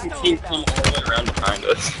that fucking team come all the way around behind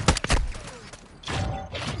us?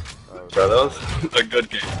 Bro, that was a good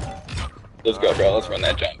game. Let's go, bro. Let's run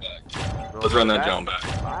that jump back. Let's run that jump back.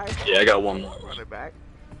 Yeah, I got one more. Run it back.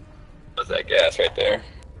 That's that gas right there.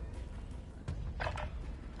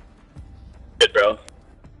 Good, bro.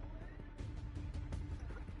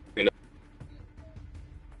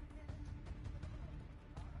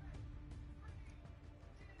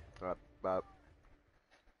 Up.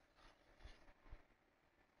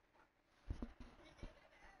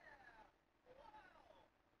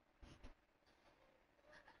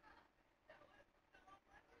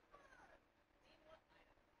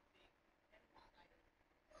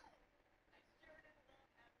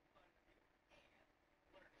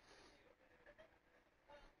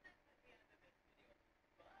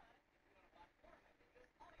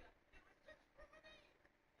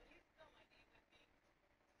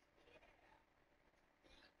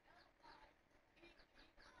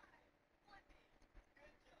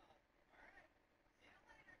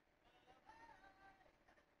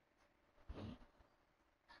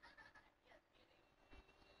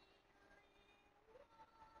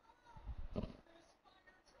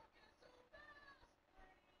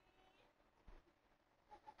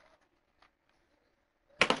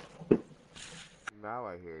 Now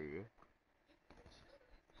I hear you.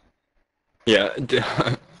 Yeah,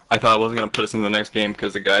 I thought I wasn't gonna put us in the next game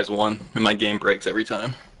because the guys won, and my game breaks every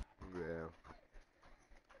time. Yeah.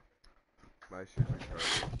 My shit's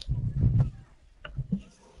retarded.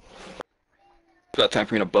 It's about time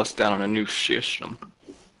for me to bust down on a new system.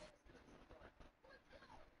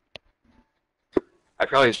 I'd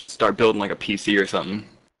probably start building like a PC or something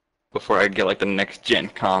before I get like the next gen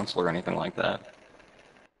console or anything like that.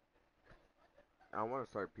 I want to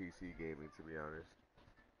start PC gaming, to be honest.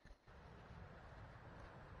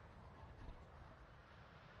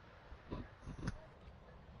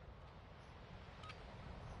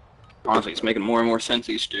 Honestly, it's making more and more sense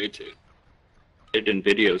each day to edit in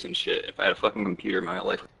videos and shit. If I had a fucking computer in my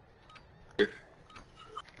life.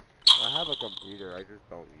 I have a computer, I just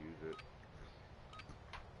don't use it.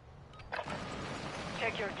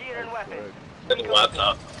 Check your gear and weapons. And a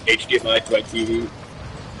laptop, HDMI to my TV,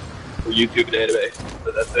 or YouTube database.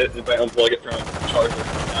 But that's it. If I unplug it from a charger, I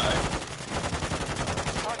die.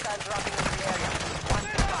 Hostiles dropping into the area. Watch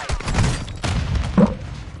the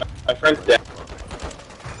side. My friend's dead.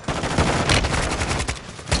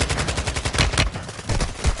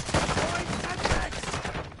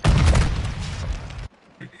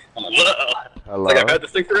 Hello? Like I've had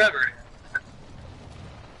this thing forever.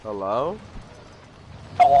 Hello?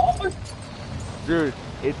 Hello? Dude,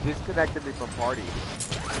 it disconnected me from party.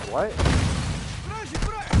 What?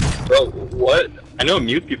 Bro, what? I know I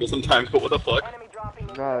mute people sometimes, but what the fuck? Enemy dropping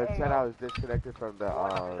into No, it the said AO. I was disconnected from the,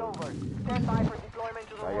 Over. Stand by for deployment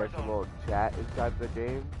to the I war guess a zone. little chat inside the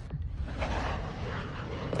game.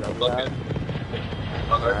 That we Fuck have. it.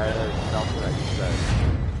 I heard something that you said.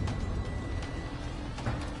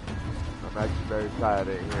 I'm actually very sad I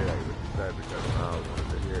didn't hear that what you said because I wanted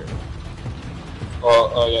to hear it.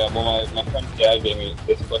 Oh yeah, well my friend's dad gave me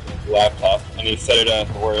this fucking laptop, and he set it up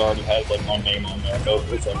where it already has like my name on there. So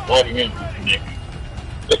it's like logging in, Nick.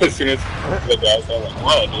 As soon as the guy said, I'm like,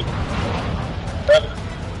 wow, dude. Grab it.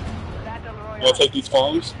 Battle Royale. You wanna take these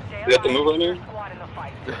farms? We have to move on here? Squad in the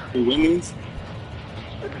fight. We win these?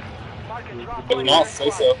 Mark a drop But point not in say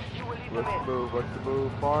your so. squad. You will lead them What's the in. move? What's the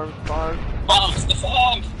move? Farms, farms. Farms!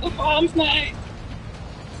 The farms, mate!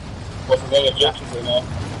 What's the objections right now?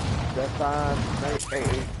 That's fine.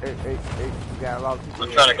 Hey. You got a lot of people I'm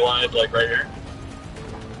here. trying to glide like right here.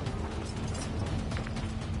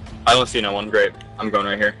 I don't see no one. Great. I'm going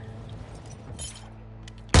right here.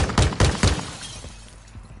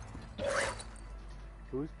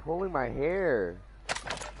 Who's pulling my hair?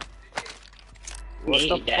 What Me,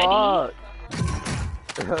 the Daddy. fuck?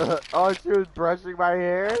 Oh, she was brushing my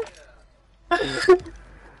hair?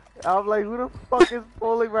 I'm like, who the fuck is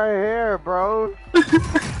pulling my hair, bro?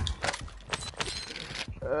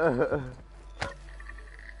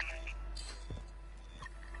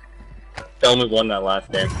 Tell me won that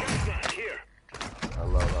last game. I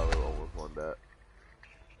love how we almost won that.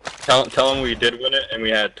 Tell him we did win it and we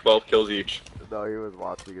had 12 kills each. No, he was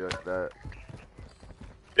watching it like that.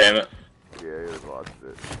 Damn it. Yeah, he was watching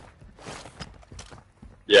it.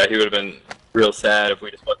 Yeah, he would have been real sad if we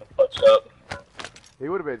just fucking clutched up. He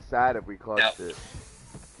would have been sad if we clutched it.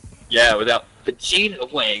 Yeah, without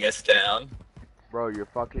Vegeta weighing us down. Bro, your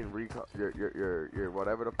fucking your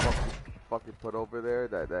whatever the fuck you fucking put over there,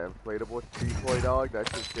 that inflatable decoy dog, that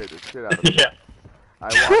shit scared the shit out of me. Yeah.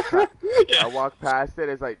 I walked past it,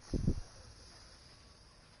 it's like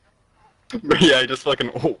Yeah, I just fucking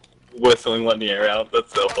whistling, letting the air out.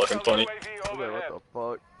 That's so fucking funny. I'm like, what the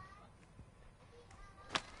fuck?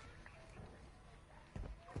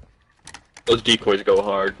 Those decoys go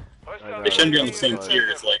hard. know. They shouldn't be on the same tier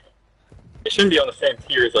as like. They shouldn't be on the same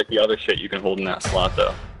tier as like the other shit you can hold in that slot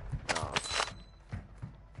though. No.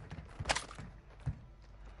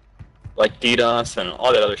 Like DDoS and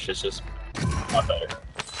all that other shit's just not better.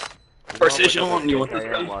 Precision one, you want this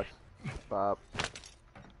gun? Watch. Bop.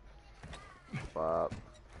 Bop.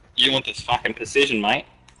 You want this fucking precision, mate?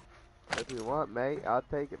 If you want, mate, I'll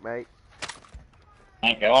take it, mate.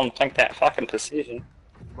 Ain't going to take that fucking precision.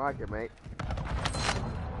 Mark it, mate.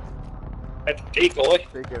 That's a decoy.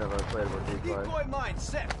 Speaking of inflatable decoy. Decoy mine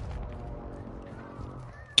set.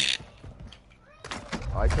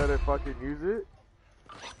 I couldn't fucking use it?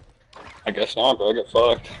 I guess not, bro. Get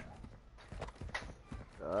fucked.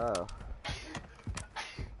 Oh.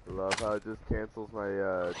 Love how it just cancels my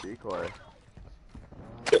decoy.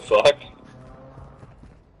 Get fucked.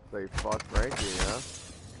 Say fuck Frankie, you know?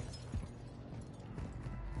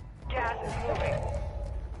 Gas is moving.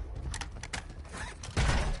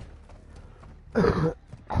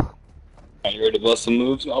 Are you ready to bust some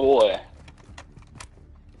moves, my boy?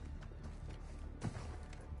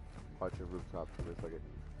 Watch your rooftop for a second.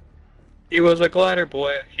 He was a glider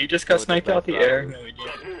boy. He just got With the sniped out the best air. hours. No, he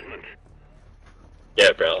didn't.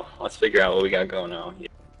 Yeah, bro. Let's figure out what we got going on.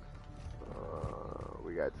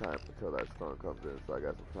 We got time until that storm comes in, so I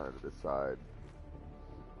got some time to decide.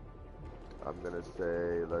 I'm gonna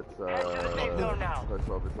say, let's Head to the safe zone now. push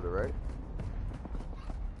over to the right.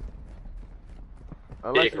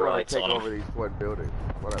 Unless Big you want rights to take on 'em. over these twin buildings.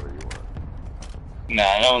 Whatever you want.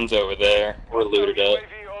 Nah, no one's over there. We're looted up.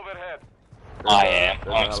 UAV overhead. I am. There's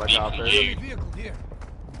a I'm speaking helicopter. to you. Vehicle here.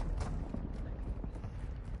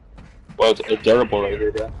 Well, it's durable right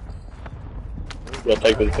here, bro. You gotta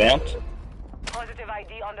take this down. Positive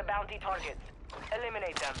ID on the bounty targets.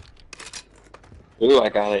 Eliminate them. Ooh, I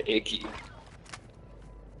got it icky.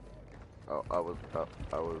 Oh, I wasn't.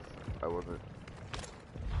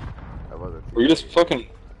 Were you just fucking...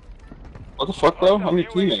 What the fuck, bro? I'm your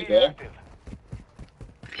teammate, bro. Active.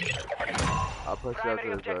 I'll push you up Primary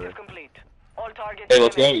to this building. objective complete. All targets Hey,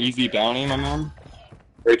 let's go. eliminated. Easy bounty, my man.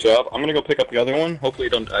 Great job. I'm gonna go pick up the other one. Hopefully you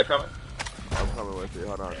don't die from it. I'm coming with you.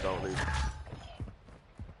 Hold on, don't leave.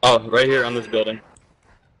 Oh, right here on this building.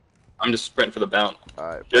 I'm just sprinting for the bounty.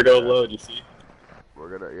 Alright. Here go load, you see?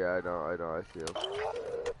 We're gonna, yeah, I know, I see him.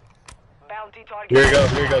 Bounty target. Here he goes,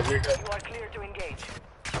 here he goes, here he goes. You are clear to engage.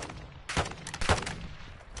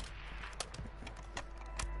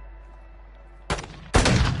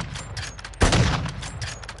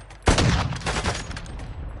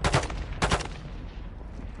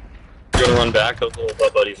 You wanna run back? Those little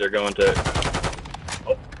butt buddies are going to...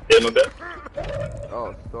 Oh, hit him a bit.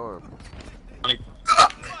 Oh, storm.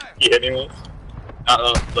 He hit me once.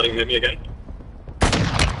 Let him hit me again.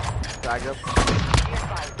 Tag him. Be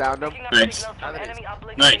advised. Downed him. Picking up Nice. signals from enemy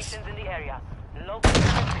uplink Nice. stations in the area. Local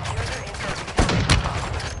secure their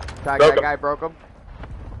intel. Tag Broke that him. guy, broke him.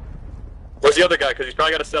 Where's the other guy? Because he's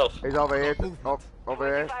probably got a stealth. He's over here. Oh, over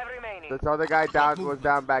there. 25 remaining. This other guy down was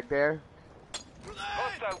down back there.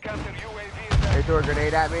 Hostile counter UAV is They threw a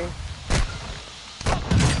grenade at me.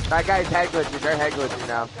 That guy's head glitching. They're head glitching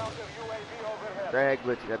now. counter UAV overhead. They're head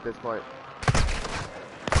glitching at this point.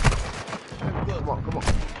 Come on, come on.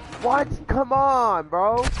 What? Come on,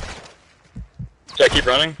 bro. Should I keep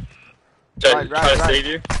running? Should I Run, try to run. save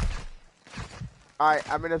you?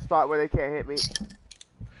 Alright, I'm in a spot where they can't hit me.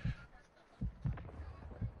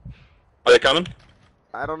 Are they coming?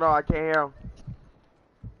 I don't know, I can't hear them.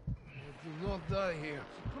 Do not die here.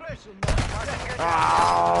 Suppression.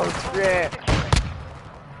 Oh, shit.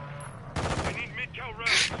 I need mid-cal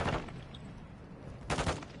rounds.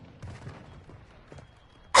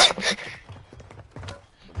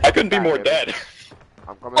 I couldn't be more dead.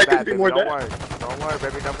 I'm coming I back, could be baby. more Don't dead. worry. Don't worry,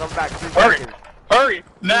 baby. I'm coming back. 2 Hurry! seconds. Hurry! 2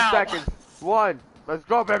 Now! seconds. 1. Let's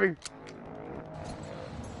go, baby.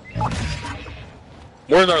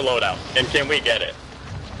 Where's our loadout? And can we get it?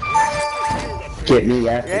 Get me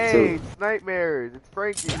after Yay, two. it's Nightmares. It's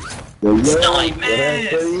Frankie. Yo,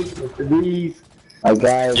 Nightmares. Mr. Bees. I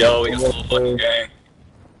got Yo, we got a little fucking gang.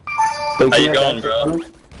 How you going, bro?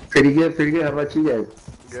 Pretty good, pretty good. How about you guys?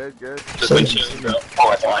 Good, good. Just been chilling, bro.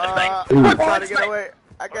 Oh, it's on I'm trying to get away.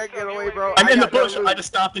 I can't get away, bro. I'm in the got no bush. loot. I just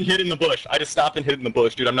stopped and hid in the bush. I just stopped and hid in the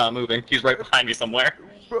bush, dude. I'm not moving. He's right behind me somewhere.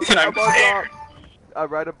 Bro, And I'm I'm on scared. top. I'm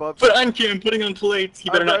right above you. But I'm Kim, putting on plates. He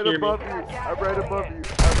better I'm not right hear above me. you. I'm right above you.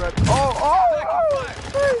 I'm right. Oh!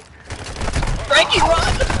 Frankie,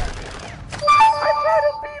 run!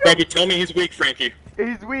 Frankie, tell me he's weak, Frankie.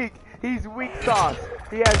 He's weak. He's weak sauce.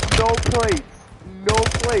 He has no plates. No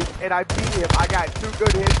plates. And I beat him. I got 2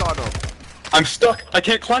 good hits on him. I'm stuck. I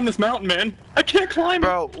can't climb this mountain, man. I can't climb it.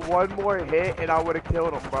 Bro, 1 more hit and I would have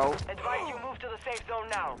killed him, bro. Advise you move to the safe zone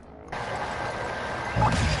now.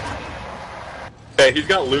 Hey, he's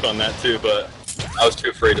got loot on that too, but I was too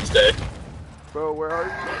afraid to stay. Bro, where are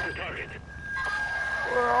you?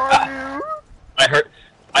 Where are you?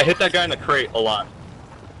 I hit that guy in the crate a lot.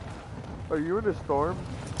 Are you in a storm?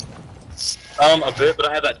 A bit, but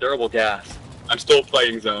I have that durable gas. I'm still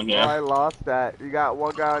fighting zone, Oh, yeah. I lost that. You got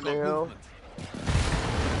 1 guy on the hill.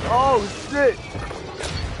 Oh, shit!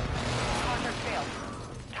 Contract failed.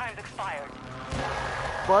 Time's expired.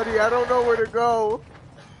 Buddy, I don't know where to go.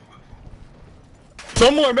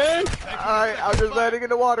 Somewhere, man! Alright, I'm just landing in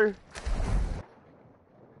the water.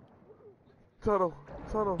 Tunnel.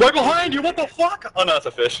 Tunnel. Right behind you, what the fuck? Oh no, that's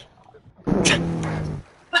a fish.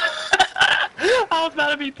 I was about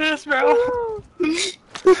to be pissed, bro. Oh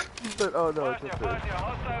no, it's a Vasia, fish. Vasia,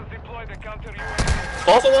 hostiles deploy the counter UAV.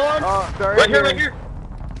 False alarm! Oh, they're Right in here, right here!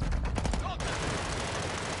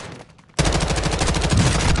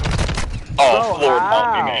 Oh, Bro, Lord,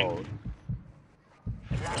 how? help me, man.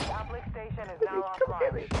 Uplink station is now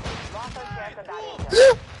offline. Lost our chance at that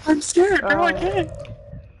intel. I'm scared, bro, I can't.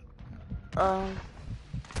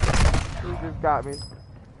 He just got me.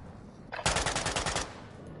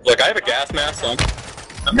 Look, I have a gas mask, so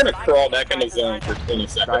I'm gonna crawl back into zone for 20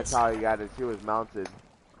 That's seconds. how he got it. She was mounted.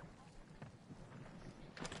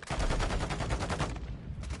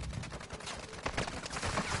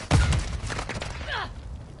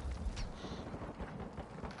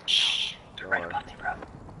 Shh, they're right above me, bro.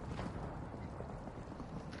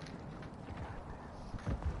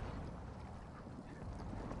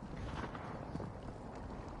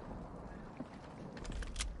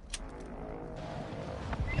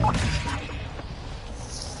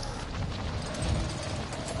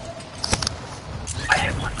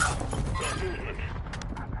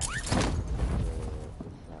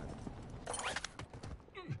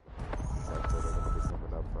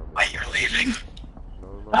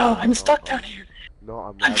 Oh, I'm stuck down here. No,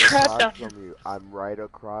 I'm I'm right trapped down across from you. I'm right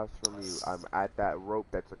across from you. I'm at that rope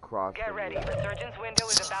that's across Get from ready. you. Resurgence window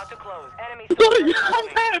is about to close. Enemy Oh, soldiers yeah,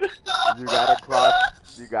 incoming. I'm dead. You gotta cross.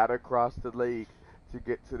 You gotta cross the lake to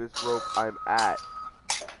get to this rope I'm at.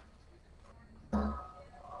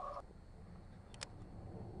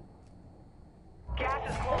 Gas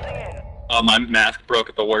is closing in. Oh, my mask broke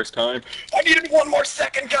at the worst time. I needed one more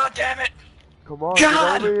second, god damn it! Come on,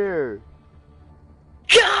 God! get over here.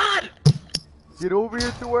 God! Get over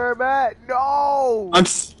here to where I'm at. No!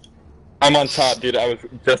 I'm on top, dude. I was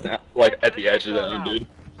just like at the edge of that, dude.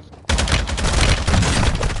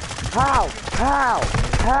 How? How?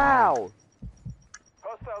 How?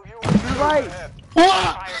 Hostile You're UAV right. overhead.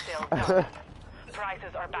 Ah! Fire sales done.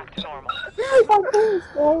 Prices are back to normal. You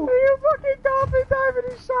fucking dolphin diving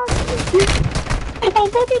and shot me.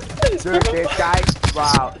 Dude, this guy,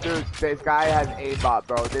 wow, dude, this guy has aimbot,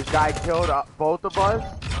 bro. This guy killed both of us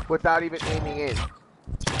without even aiming in.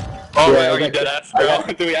 Oh, Yeah, wait, I are you got- dead ass, bro?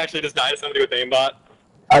 Did we actually just die to somebody with aimbot?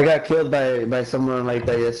 I got killed by someone like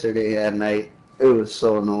that yesterday at night. It was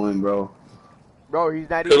so annoying, bro. Bro, he's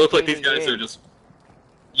not It even looks like these aiming guys in. are just...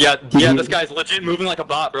 Yeah, this guy's legit moving like a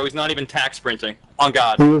bot, bro. He's not even tack sprinting. On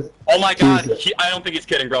God. He was, Oh my God, I don't think he's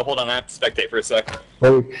kidding, bro. Hold on, I have to spectate for a sec.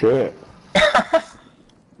 oh shit.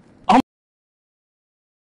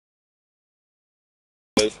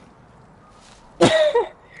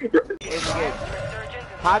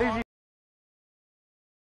 How did you?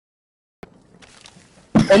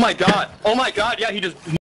 Oh my God! Oh my God! Yeah, he just.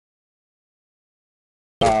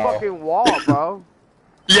 Fucking wall, bro.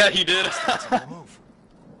 Yeah, he did.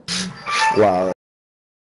 Wow.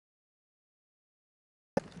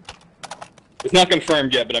 It's not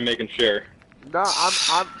confirmed yet, but I'm making sure. No,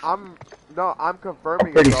 I'm confirming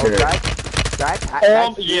it, Pretty bro. sure. That's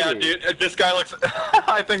Yeah, cheating. dude. This guy looks.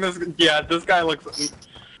 I think this. Yeah, this guy looks.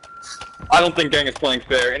 I don't think Gang is playing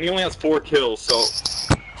fair, and he only has 4 kills, so.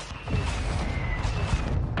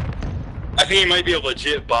 I think he might be a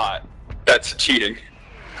legit bot. That's cheating.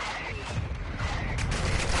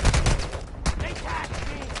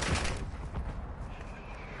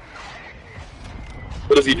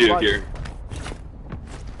 What does he do here?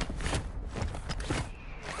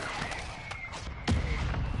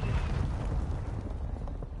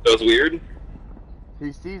 That was weird.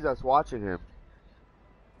 He sees us watching him.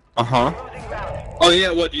 Uh-huh. Oh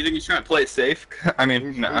yeah, what, do you think he's trying to play it safe? I mean,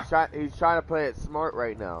 He's, nah. he's trying to play it smart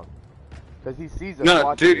right now. Because he sees us No,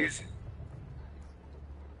 watching dude, him.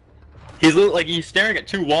 he's like, he's staring at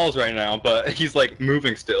 2 walls right now, but he's like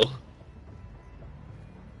moving still.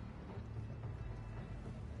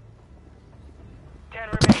 10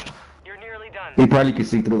 remain. You're nearly done. He probably could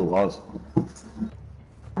see through the walls.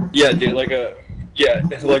 Yeah, dude, like yeah,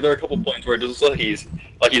 like there are a couple points where it just looks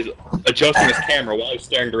like he's adjusting his camera while he's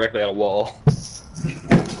staring directly at a wall.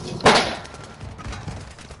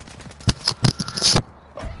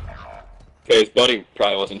 Okay, his buddy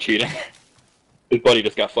probably wasn't cheating. His buddy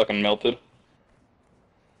just got fucking melted.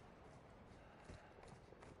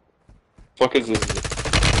 Fuck is this?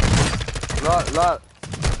 Look.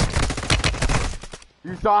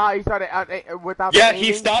 You saw how he started out without Yeah, the he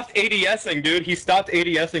aiming? stopped ADSing, dude. He stopped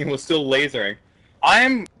ADSing and was still lasering.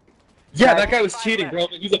 Yeah, that guy was cheating, bro.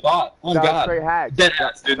 He's a bot. Oh That was God. straight hack. Dead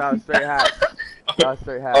ass, dude. That was straight hack. That was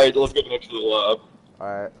straight hack. Alright, let's go back to the lab.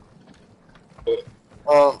 Alright.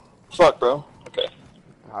 Fuck, bro. Okay.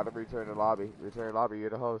 How to return to lobby. Return to lobby, you're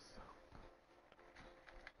the host.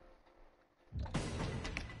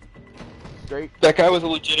 Straight. That guy was a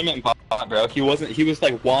legitimate bot, bro. He was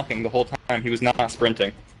like walking the whole time. He was not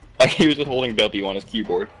sprinting. Like, he was just holding W on his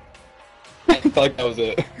keyboard. I thought that was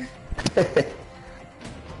it.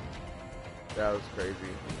 That was crazy.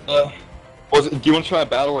 Do you want to try a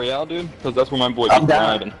battle royale, dude? Because that's where my boy I'm be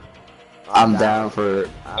down. grinding. I'm down for.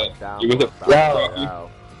 I'm down. You with it? Yeah.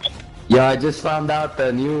 Yeah, I just found out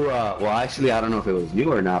the new. Well, actually, I don't know if it was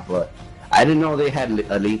new or not, but I didn't know they had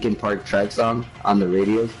a Linkin Park track song on the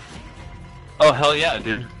radios. Oh hell yeah,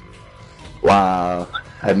 dude. Wow,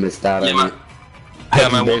 I missed out on it. Yeah,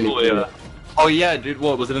 my one boy. Oh yeah, dude.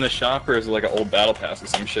 What was it in the shop or is it like an old battle pass or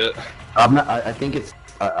some shit? I'm not. I think it's.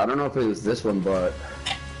 I don't know if it was this one, but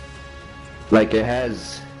like it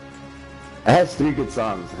has 3 good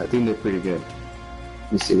songs. I think they're pretty good.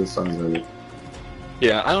 Let me see what songs are there.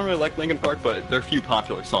 Yeah, I don't really like Linkin Park, but there are a few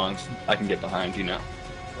popular songs I can get behind, you know.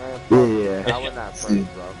 Yeah. I would not friends,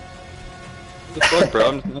 bro. The fuck,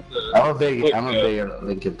 bro? I'm a big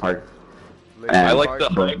Linkin Park. I like the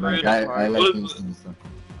But, hybrid. like, I like What things is and stuff.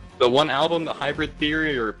 the one album, the Hybrid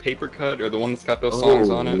Theory or Paper Cut, or the one that's got those songs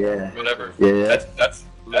on it. Yeah. Whatever. Yeah.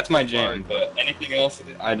 That's my jam. But anything else,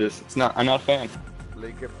 I'm not a fan.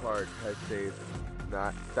 Lincoln Park has saved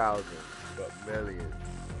not thousands, but millions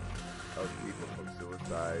of people from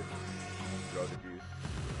suicide, drug abuse.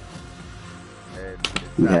 And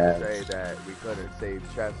it's not to say that we couldn't save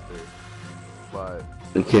Chester, but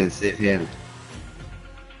we can't save him.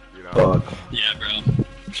 You know, yeah, bro.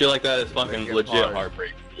 Shit like that is fucking Lincoln legit Park.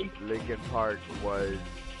 heartbreaking. Lincoln Park was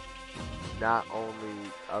not only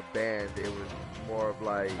a band, it was more of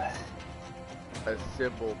like a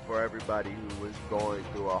symbol for everybody who was going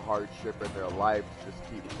through a hardship in their life to just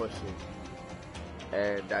keep pushing.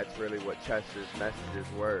 And that's really what Chester's messages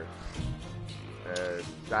were.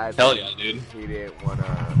 Sadly, Hell yeah, dude. he didn't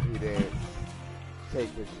take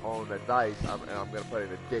his own advice, and I'm gonna put it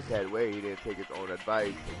in a dickhead way, he didn't take his own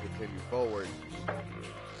advice and continue forward.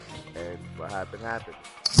 And what happened, happened.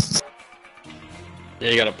 Yeah,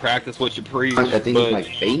 you gotta practice what you preach. I think it's like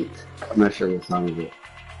Faint. I'm not sure what song is it.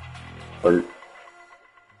 Or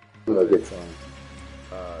a good song.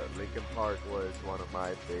 Lincoln Park was one of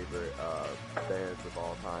my favorite bands of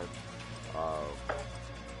all time.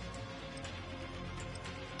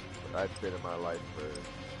 That's been in my life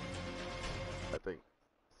for, I think,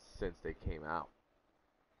 since they came out.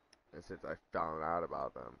 And since I found out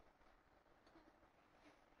about them.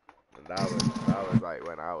 And that was like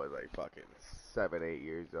when I was like fucking 7, 8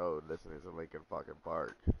 years old listening to Linkin fucking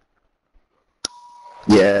Park.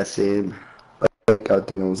 Yeah, same. Like I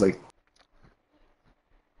was like.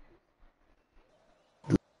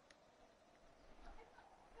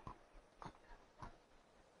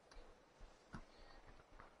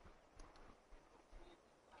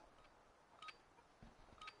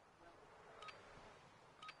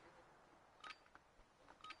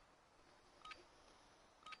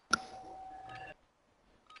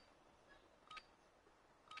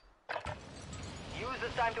 Use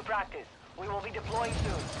this time to practice. We will be deploying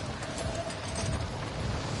soon.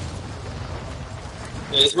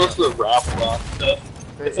 Yeah, it's supposed to rap rock stuff.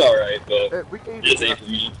 It's alright, but we can it's ain't for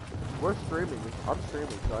me. We're streaming. I'm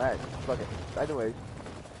streaming, so hey, fuck it. Anyway,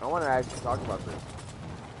 I want to actually talk about this.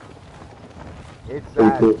 It's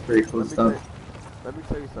that. Pretty cool stuff. Let me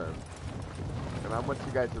tell you something. And I want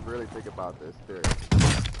you guys to really think about this theory.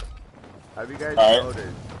 Have you guys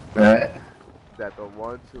noticed that the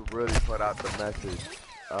ones who really put out the message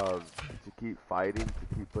of to keep fighting,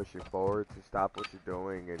 to keep pushing forward, to stop what you're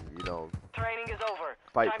doing, and training is over.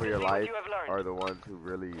 Fight Time for to your see what life, you have learned. are the ones who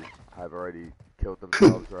really have already killed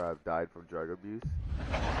themselves or have died from drug abuse?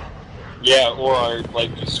 Yeah, or are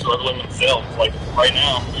like struggling themselves, like right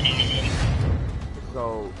now. You know what I mean?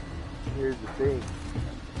 So here's the thing.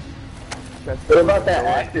 What about that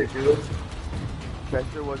actor, dude?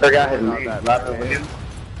 Chester wasn't Forgot his doing all name. that Robert for him. Williams.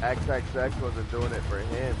 XXX wasn't doing it for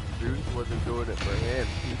him. Juice wasn't doing it for him.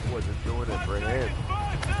 Keith wasn't doing it for him.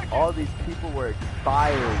 All these people were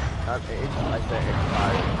inspired. I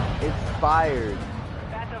said inspired.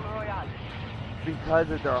 Battle Royale. Because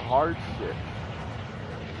of their hardship.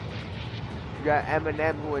 You got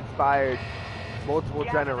Eminem who inspired multiple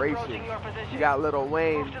generations. You got Lil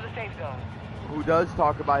Wayne Move to the safe zone. who does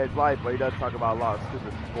talk about his life, but he does talk about a lot of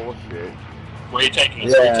stupid bullshit. Where are you taking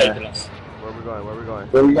us? Where are you taking us? Where we going? Where we going?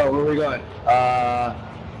 Where we going?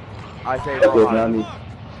 I say Okay, Rohan.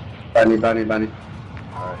 Bunny.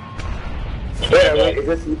 Alright. Wait, is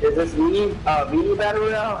this me battle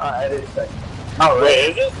royale? I didn't check. Oh, Wait,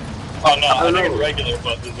 is it? Oh no, I think know. it's regular,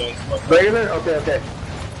 but this one's fucking. Regular? Okay.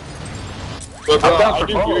 But bro, I'm down I for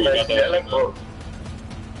do both, hear you man. about Yeah, that. like both.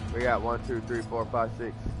 We got 1, 2, 3, 4, 5,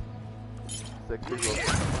 6. 6 people.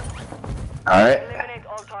 Alright. Eliminate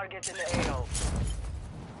all targets in the AO.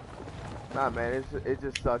 Nah, man, it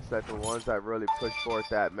just sucks that the ones that really push forth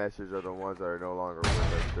that message are the ones that are no longer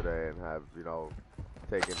with us today and have,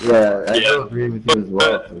 taken. Yeah, I do agree with you as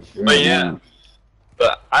well, for sure. But yeah.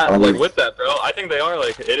 But I Oh, like like- with that, bro. I think they are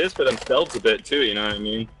like it is for themselves a bit too. You know what I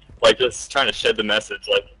mean? Like just trying to shed the message.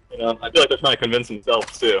 Like I feel like they're trying to convince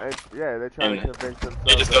themselves too. And, yeah, they're trying And to convince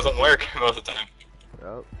themselves. It just doesn't work most of the time.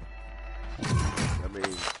 Yep. I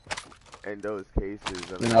mean, in those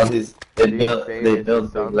cases, I mean, they being build famous big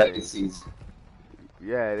is something. legacies.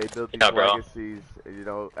 Yeah, they built these Yeah, bro. legacies.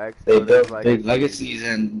 X They built built big legacies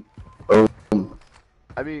and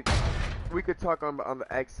I mean, we could talk on the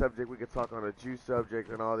X subject, we could talk on the Juice subject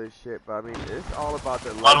and all this shit, but I mean, it's all about the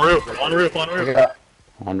On roof, legacy. on roof, on roof.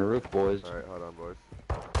 on the roof, boys. Alright, hold on, boys.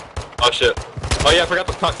 Oh shit. Oh yeah, I forgot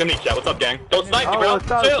the proximity chat. What's up, gang? Don't snipe me, Oh, bro.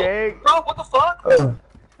 what's up, Chill. gang? Bro, what the fuck?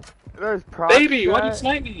 There's props. Baby, why'd you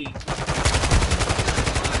snipe me?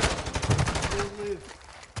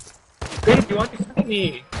 Baby, why'd you snipe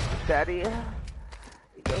me? Daddy, you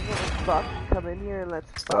guys wanna fuck? Come in here and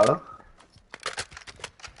let's fuck.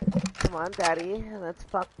 Come on, daddy. Let's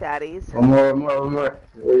fuck daddies. One more.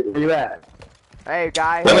 Where you at? Hey,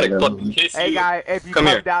 guy. I'm gonna fucking kiss Hey, you. guy. If you Come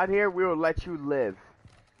come here. down here, we will let you live.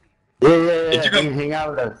 Yeah. you come- Hang out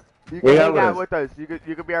with us. You can hang out with us. You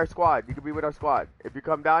could be our squad. You could be with our squad. If you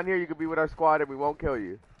come down here, you could be with our squad, and we won't kill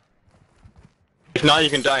you. If not, you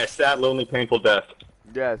can die a sad, lonely, painful death.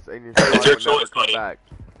 Yes, and your It's squad your will never choice, come buddy. back.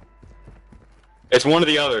 It's one or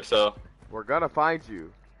the other, so. We're gonna find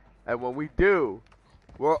you, and when we do,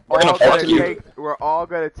 we're gonna all gonna fuck you. take. We're all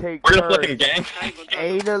gonna take We're gonna turns fucking gang.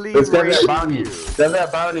 anally Let's get that raping bounty. you. Get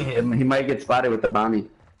that bounty. He might get spotted with the bounty.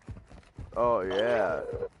 Oh yeah.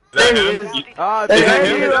 Is that him? Oh, Hey, there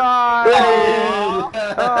hey, you hey. are!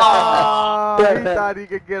 Oh, he thought he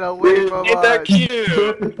could get away from Ain't that us.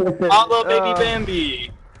 cute? I love baby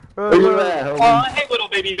Bambi. Where you at, Oh, homie? hey, little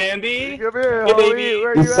baby Bambi. Come here, Hey, homie. baby.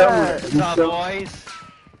 Where He's you somewhere. at? He's somewhere. boys?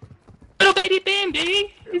 Little baby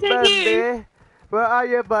Bambi. Is that you? Bambi, where are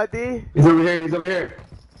you, buddy? He's over here.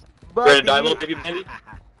 Ready to die, little Buddy, baby Bambi?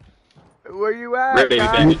 where you at, Ready,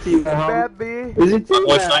 guy? baby. Bambi. Is it too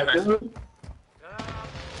What's bad, that, dude?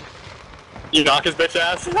 You knock his bitch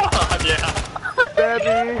ass? Yeah.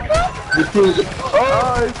 Bambi.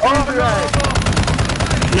 Oh, It's easy right.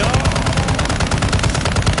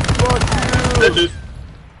 Fuck you. Bitches.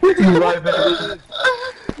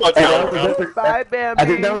 Let's go, bro. Bye, Bambi. I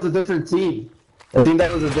think that was a different team.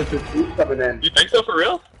 coming in. You think so for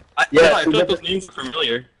real? Yeah, I feel like those names are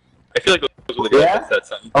familiar. I feel like those were the guys that said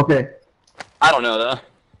something. Okay. I don't know though.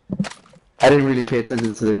 I didn't really pay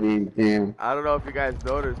attention to the name. Damn. I don't know if you guys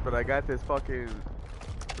noticed, but I got this fucking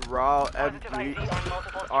raw MG,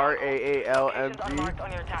 RAAL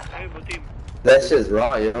MG. That shit's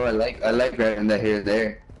raw, yo. I like grabbing that here and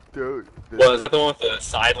there. Dude. Was that the one with the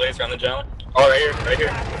sideways around the gentleman? Oh, right here.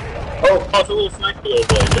 Oh, it's a little sniper little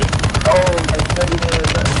boy, dude. Oh,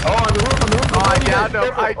 on the roof. Oh,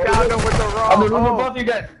 I downed him with the raw. On the roof above you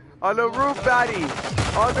guys. On the roof, Batty.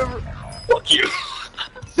 On the roof. Fuck you.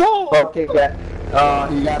 No. Okay, yeah. Oh,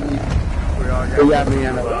 you got me. You got me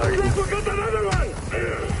on the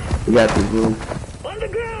You got this, bro. On the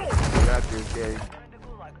ground. You got this, gang.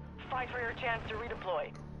 Fight for your chance to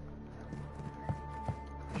redeploy.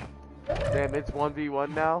 Damn, it's 1v1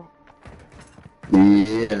 now?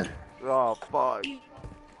 Yeah. Oh, fuck.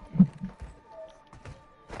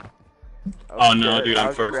 Oh no, dude,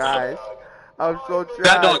 I'm first. I'm so trash.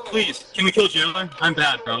 Bad dog, please. Can we kill Jailer? I'm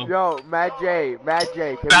bad, bro. Yo, Mad J, can Bad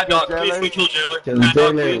we dog, kill please. Jailer? Can we kill Jailer? Kill Bad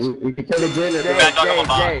dog, Jailer. please. We can kill the Jailer. Bad dog, I'm a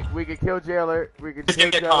bot. Jay, we can kill Jailer. We can Just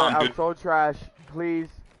kill gonna get Jailer. calm, I'm dude. so trash. Please,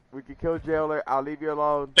 we can kill Jailer. I'll leave you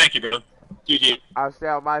alone. Thank you, bro. GG. I'll stay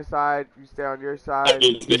on my side. You stay on your side.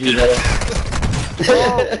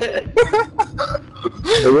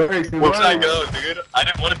 Where should I go, dude? I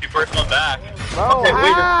didn't want to be first one back. Oh, Okay, wait,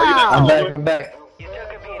 are you back? I'm back. You took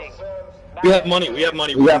a beating. We have money. We have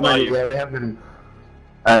money. We got buy money. you. Yeah, we have money.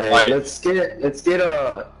 Alright, let's get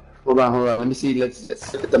hold on. Let me see.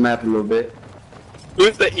 Let's look at the map a little bit.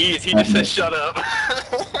 Who's the ease? He just said shut up.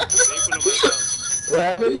 What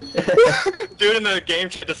happened? Dude in the game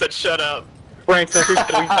chat just said shut up. Frank said we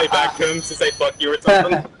say back to him to say fuck you or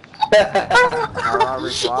something. I'll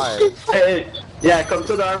reply. Hey, yeah, come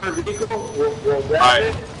to the armored vehicle. We'll grab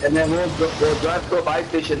it, and then we'll drive to a buy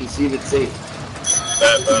station and see if it's safe.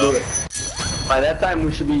 Do it. By that time,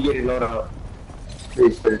 we should be getting loaded up.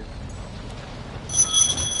 Pretty sure.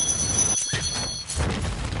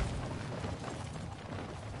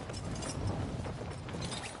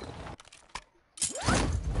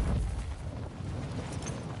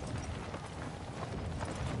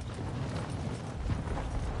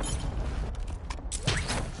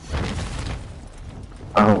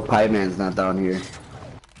 I hope Pie Man's not down here.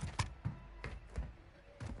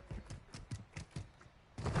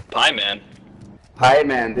 Pie man. Pie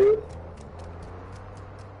Man, dude.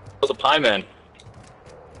 What's a pie man?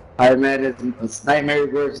 Pie Man is nightmare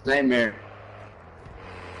versus nightmare.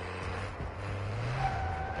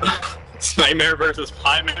 It's Nightmare versus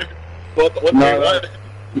Pie man. What?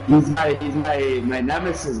 No, he's my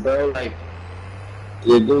nemesis, bro. Like,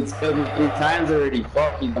 the dude's killed me 3 times already.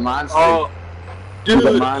 Fuck, he's a monster. Oh, He's a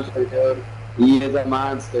dude. monster, dude. He is a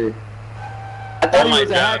monster. I thought he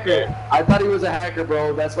was a hacker. I thought he was a hacker,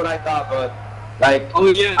 bro. That's what I thought, but like. Oh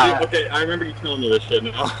yeah, dude. Okay, I remember you telling me this shit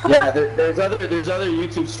now. Yeah, there's other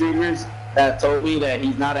YouTube streamers that told me that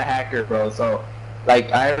he's not a hacker, bro. So,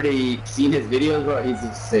 like, I already seen his videos, bro. He's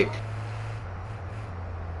just sick.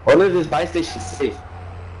 Only this buy station's safe.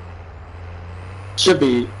 Should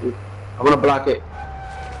be. I'm gonna block it.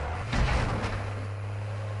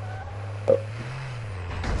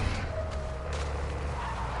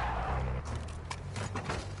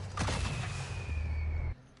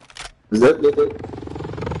 Zip.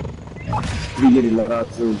 We getting let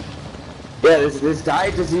out soon. Yeah, this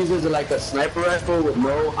guy just uses like a sniper rifle with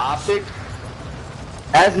no optic.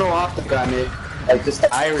 Has no optic on it, like just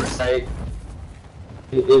the iron sight.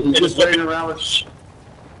 He's just running around with.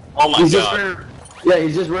 Oh my god.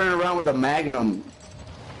 He's just running around with a magnum.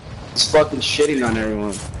 He's fucking shitting on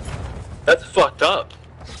everyone. That's fucked up.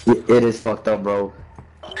 It is fucked up, bro.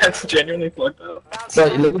 That's genuinely fucked up. So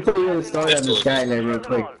let me tell you a story on this guy,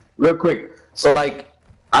 like, real quick. So like,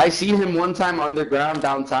 I seen him one time underground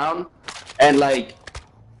downtown, and like,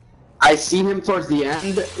 I seen him towards the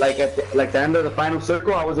end, like at the end of the final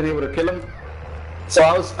circle. I wasn't able to kill him, so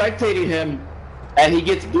I was spectating him, and he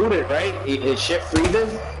gets booted, right? His shit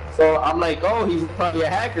freezes. So I'm like, oh, he's probably a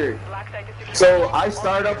hacker. So I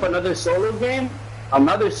start up another solo game,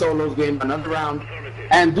 another round,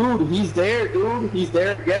 and dude, he's there, He's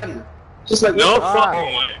there again. Just like, no fuck?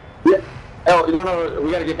 Yeah. Oh, no,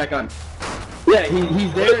 we gotta get back on. Yeah,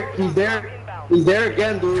 he's there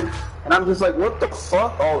again, dude. And I'm just like, what the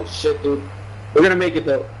fuck? Oh shit, dude. We're gonna make it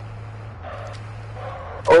though.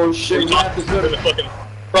 Oh shit, we have to go to the fucking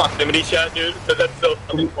proximity chat, dude. Because that's so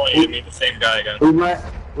fucking funny to meet the same guy again. We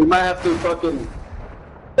might have to fucking.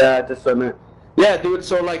 Yeah, just a minute. Yeah, dude.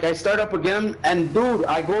 So like, I start up again, and dude,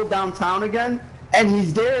 I go downtown again, and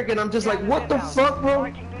he's there again. I'm just like, what the fuck,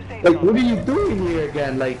 bro? Like, what are you doing here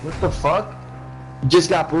again? Like, what the fuck? Just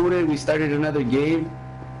got booted. We started another game.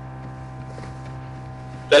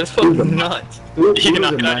 That is fucking nuts. You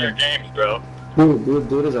cannot get out of your games, bro.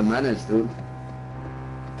 Dude is a menace, dude.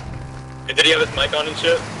 And did he have his mic on and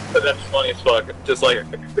shit? But that's funny as fuck. Just like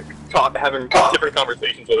having different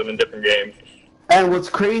conversations with him in different games. And what's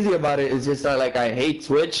crazy about it is just that, like, I hate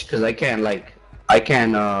Twitch because I can't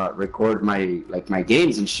record my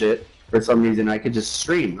games and shit. For some reason, I could just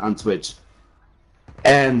stream on Twitch.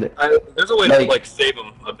 And there's a way to like save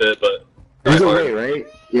them a bit, but there's a way, right?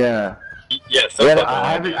 Yeah. Yeah,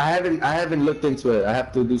 I haven't looked into it. I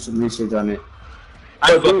have to do some research on it.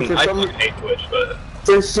 I fucking hate Twitch, but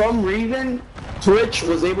for some reason, Twitch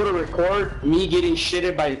was able to record me getting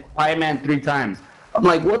shitted by Pie-Man 3 times. I'm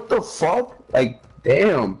like, what the fuck? Like,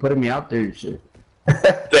 damn, putting me out there and shit.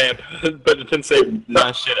 Damn, but it didn't say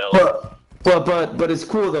not shit else. But it's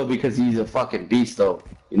cool though because he's a fucking beast though,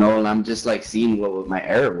 you know. And I'm just like seeing what my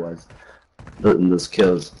error was in those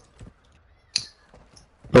kills.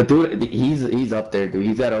 But dude, he's up there, dude.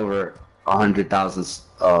 He's got over 100,000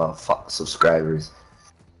 subscribers.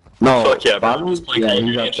 No, fuck yeah, bro. Just playing Call of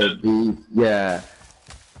he's Duty up there. and Beef. Yeah,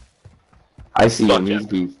 I see him. He's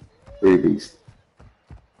beast. Very beast.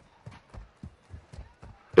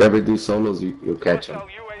 If you ever do solos, you'll catch him.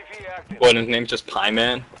 What, his name's just Pie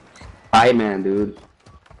Man? Pie Man, dude.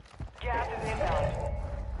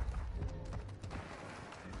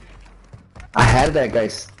 I had that guy.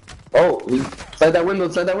 Oh, inside that window,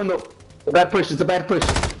 It's a bad push, it's a bad push.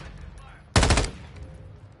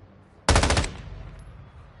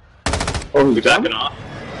 Oh, he's backing off.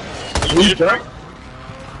 He jumped?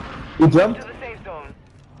 He jumped?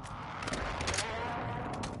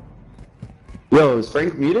 Yo, is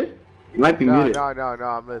Frank muted? He might be muted. No,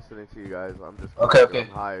 I'm listening to you guys. I'm just okay. I'm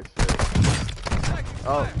high as shit.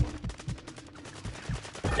 Oh.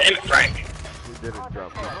 Damn it, Frank. He didn't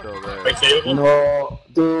jump, he's still there. Frank savable? No,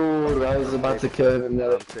 dude, I was about to kill him.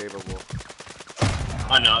 Unsavable.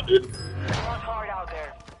 I know, dude.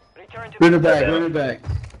 Run it back.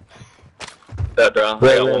 That, bro. I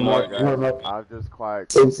got one more guy. I've just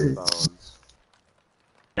quiet phones.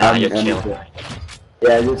 Nah, you're chilling.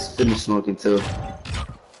 Yeah, I just finished smoking too.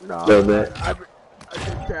 No, a little bit. I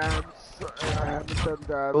did dabs, and I haven't done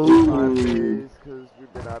dabs in 5 days because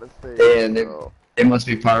we've been out of state. Damn, so. they must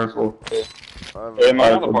be powerful. Hey, am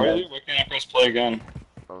I on the party? Why can't I press play again?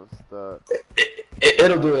 I'm stuck.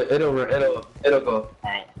 It'll do it. It'll go.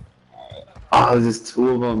 Alright. Oh, there's just 2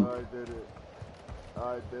 of them. I did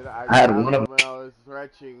it. I had one of them. When I was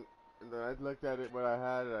stretching, and then I looked at it when I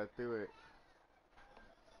had it, I threw it.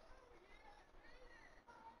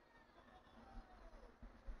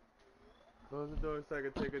 Close the door so I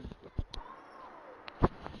can take a...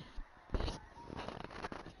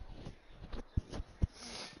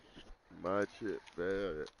 My shit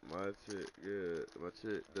bad, my shit good, my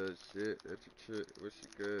shit does shit, that's your chick, what she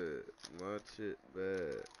good. My shit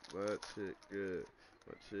bad, my shit good,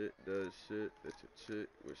 my shit does shit, that's your chick,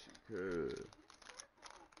 what she good.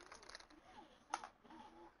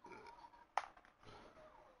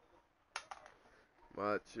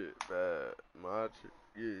 My shit bad, my shit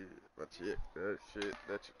good, my chick does shit,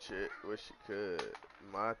 that's your chick, what she could.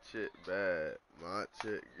 My shit bad, my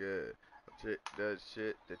shit good. Chick does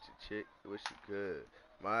shit that your chick wish she could.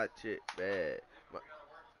 My chick bad.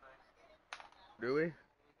 Do we?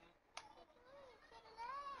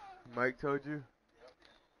 Mike told you?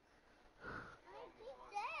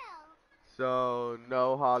 So,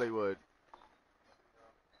 no Hollywood.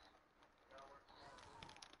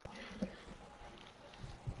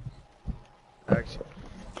 Actually,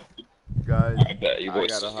 guys, I bet you I boys.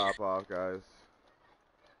 gotta hop off, guys.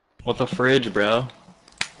 What the fridge, bro?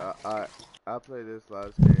 I played this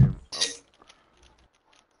last game.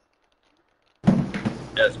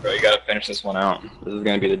 Yes, bro, you gotta finish this one out. This is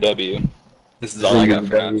gonna be the W. This is all I got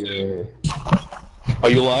for now, too. Are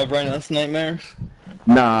you live right now, Nightmares?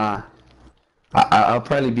 Nah. I'll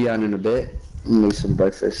probably be on in a bit. Make some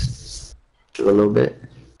breakfast. A little bit.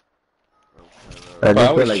 I'm I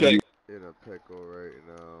always check. in a pickle right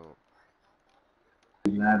now.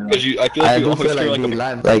 Because I feel like you always feel like me I'm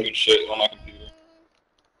live, like shit on my computer.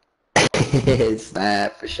 It's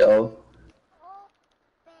that for sure.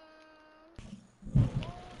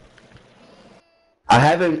 I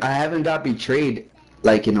haven't got betrayed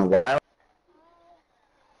like in a while.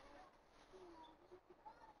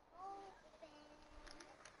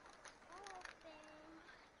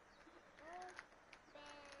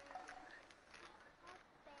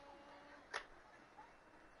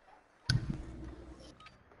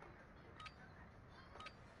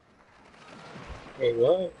 Wait,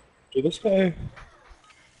 what? This guy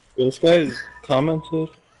commented?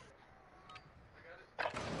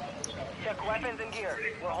 Check weapons and gear.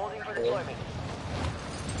 We're holding for deployment.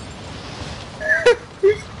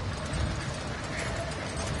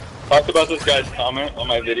 Talked about this guy's comment on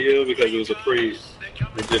my video because it was a pretty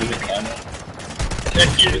legitimate comment.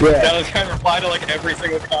 Thank you. Yeah. That was trying to reply to like every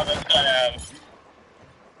single comment I have.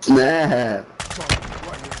 Snap.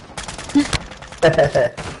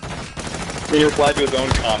 He replied to his own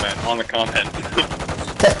comment on the comment.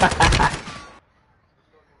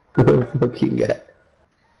 Fucking guy.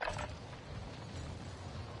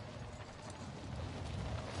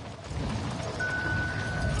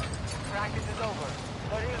 Practice is over.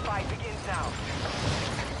 35 begins now.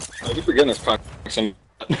 I keep forgetting this proximity.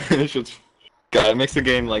 It's just, God, it makes the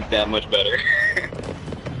game like that much better.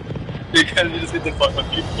 Because you just get to fuck with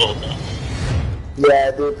people.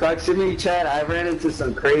 Yeah, dude, proximity chat, I ran into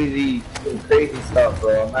some crazy stuff,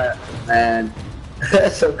 bro. Man,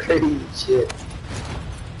 that's some crazy shit.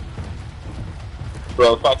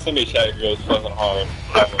 Bro, proximity chat goes fucking hard.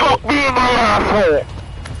 Fuck me in my asshole!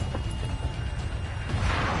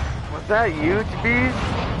 Was that you, Bees?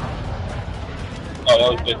 Oh,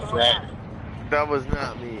 that was Big Frank. That was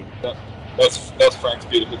not me. That was Frank's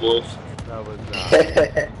beautiful voice. That was not.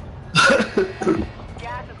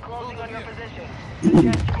 Gas is closing on your position.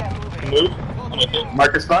 Suggest you get moving. Move? I'm with you.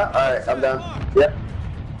 Mark a spot? Alright, I'm down. Yep.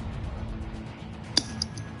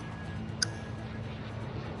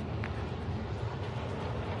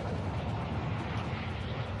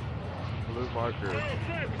 Blue marker.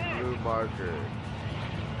 Blue marker.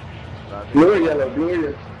 Blue or yellow? Blue or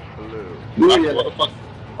yellow? Blue. Blue or What yellow? the fuck?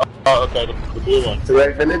 Oh, okay, the blue one. The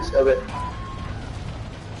right village of it.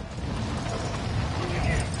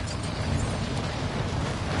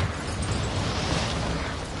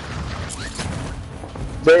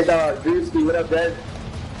 Dead dog, Drewski, what up, Dead?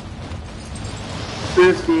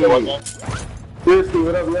 Drewski. Drewski,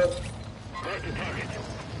 what up, yo?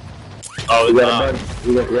 Oh, We it's got not. a bunch.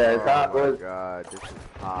 Yeah, it's hot, Oh my boys. god, this is We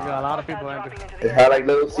hot. got a lot of people in. It's hot like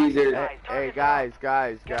Little Caesar. Hey guys.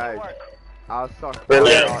 I'll suck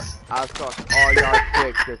Relax. I'll suck all y'all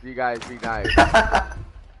dicks if you guys be nice.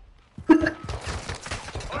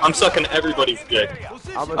 I'm sucking everybody's dick. I'm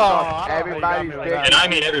gonna Oh, suck I don't know everybody's how you got me dick. like And I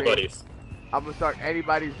mean everybody's. I'm gonna suck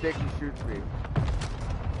anybody's dick who shoots me.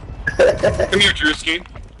 Come here, Drewski.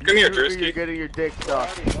 Come here, You're Drewski. getting your dick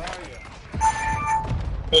sucked.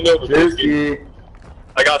 Bend over, Drewski. Drewski.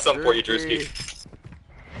 I got something for you, Drewski.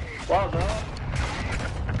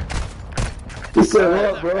 You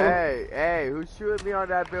said what, bro? Hey, who's shooting me on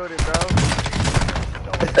that building, bro?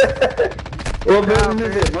 What building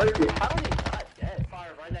is it? Mark it.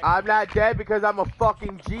 I'm not dead because I'm a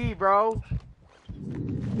fucking G, bro.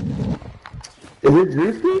 Is it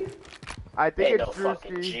Drewski? I think it's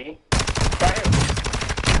Drewski.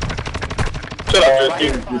 Shut up,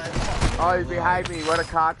 Drewski. Oh, he's behind me. What a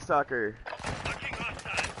cocksucker.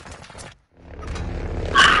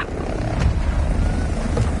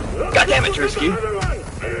 God damn it, Drewski.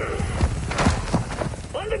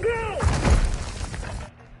 The Gulag.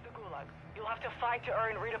 You'll have to fight to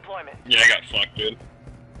earn redeployment. Yeah, I got fucked, dude.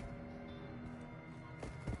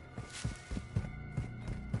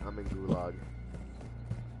 I'm in Gulag.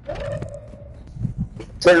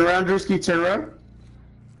 Turn around, Drewski, turn around.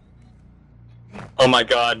 Oh my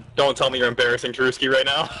god, don't tell me you're embarrassing Drewski right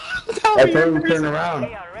now. I told him to turn around.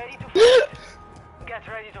 They are ready to fight. Get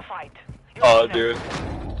ready to fight. You Oh, know dude.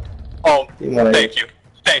 Oh, Yeah.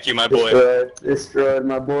 thank you, my boy. Destroyed,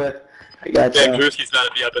 my boy. I got Damn, you. Drewski's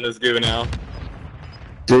gotta be up in his goo now.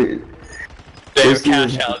 Dude. Damn, Drewski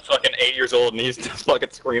Cash was- Out's fucking 8 years old and he's just fucking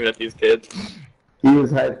screaming at these kids. He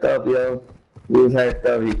was hyped up, yo. He was hyped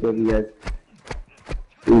up. He couldn't get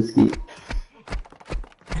Drewski.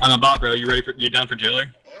 I'm a bot, bro. You down for jailer?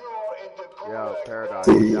 Yo, Paradox,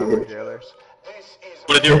 you down for jailer?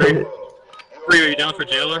 What it do, Free? Free, are you down for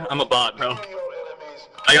jailer? I'm a bot, bro.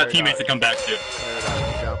 I got teammates to come back to.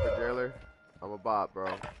 Paradox, you down for jailer? I'm a bot,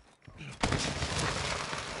 bro.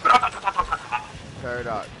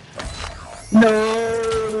 Paradox. No,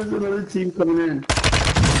 there's another team coming in.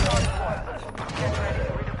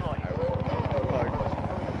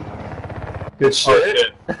 Good Oh shit.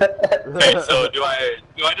 shit. Okay, so do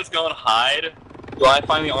I just go and hide? Do I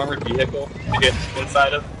find the armored vehicle to get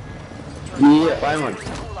inside of? Yeah, find one.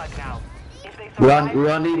 We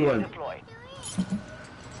don't need one.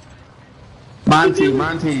 Monty.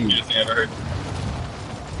 You just never heard.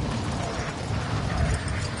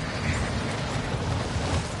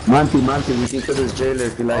 Monty, we can kill this jailer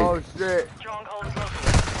if you like. Oh shit.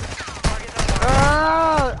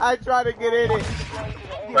 Ah, I tried to get in it.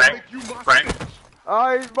 Frank.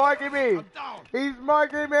 Oh, he's marking me. He's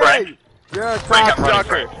marking me. Frank. You're a Frank, I'm running,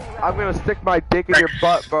 cocksucker. I'm gonna stick my dick in your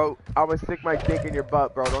butt, bro. I'm gonna stick my dick in your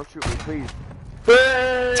butt, bro. Don't shoot me, please.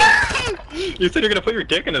 You said you're gonna put your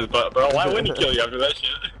dick in his butt, bro. Why wouldn't he kill you after that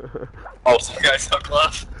shit? Oh, some guy's so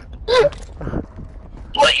close.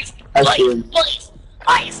 Please, I see him. please.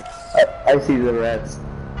 I see the rats.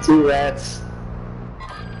 2 rats.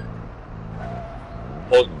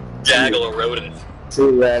 Well, gaggle of rodents.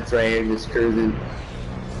 2 rats right here just cruising.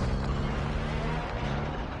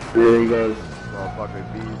 There he goes.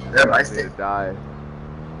 Motherfucking bees. Yeah, I Need stay. to die.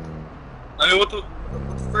 I mean, what the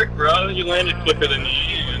frick, bro? You landed quicker than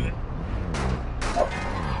me, and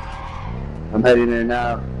I'm heading there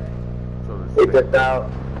now. So They dipped out.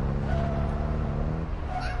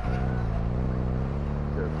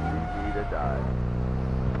 just leave me to die.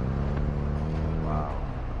 Wow.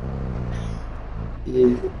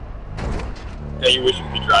 Yeah. yeah, you wish you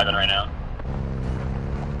could be driving right now.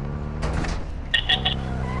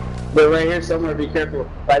 They're right here somewhere, be careful.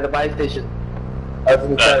 By the buy station. I was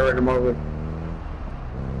gonna try to run them over.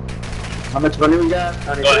 How much money we got?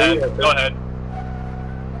 Go ahead. Go ahead.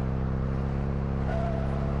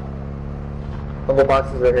 Couple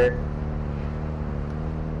boxes right here.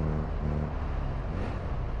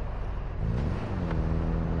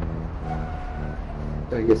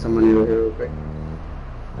 Gotta get some money over here real quick.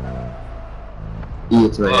 Yeah,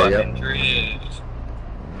 it's right here, yep. Injuries.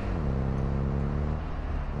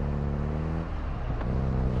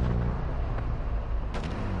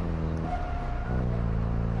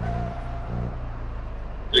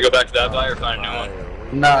 You go back to that buy or find a new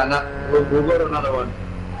one? Nah, we'll go to another one.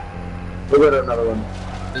 We'll go to another one.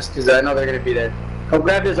 Just because I know they're gonna be there. Come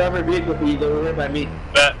grab this armored vehicle for you, they're right by me.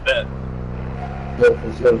 Bet. Go,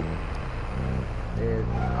 let's go. It's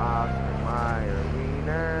Oscar Mayer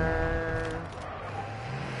Wiener.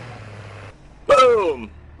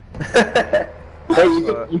 Boom! Hey, you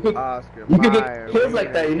could Oscar get kills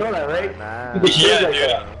like that, you know that, right? You could Yeah, kills like dude.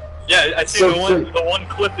 that. Yeah, I see So- the one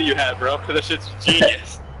clip that you had, bro. Cause that shit's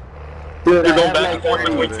genius. Dude, You're I going have back and forth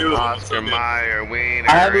like, between two of them. Oscar Mayer Wiener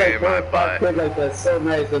I have like in 4 my or 5 butt. kills like that, so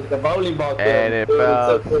nice, like the volleyball kill. And it Dude,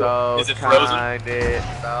 felt it's cool. so Is it frozen? kind. It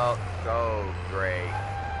felt so great.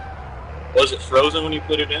 Was it frozen when you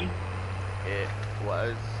put it in? It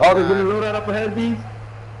was. Oh, they're gonna load that up ahead of these?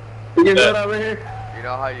 They're gonna load out right here? You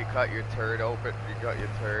know how you cut your turd open? You cut your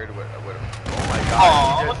turd with oh my Aw,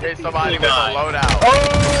 god, you look just at hit these somebody with little a guys. loadout.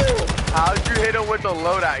 Oh! How'd you hit him with the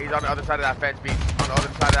loadout? He's on the other side of that fence, B. On the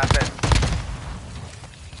other side of that fence.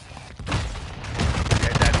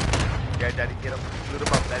 Yeah, Daddy, get him. Shoot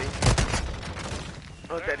him up, Daddy.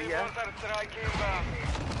 Oh, Daddy, yeah.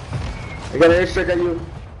 I got an airstrike on you.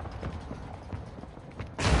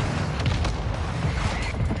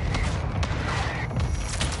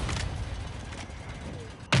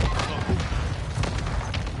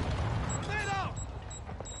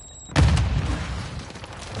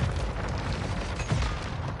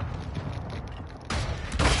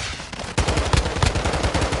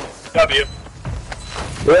 W.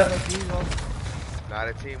 Yeah. Not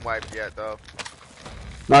a team wipe yet, though.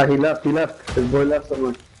 Nah, he left. His boy left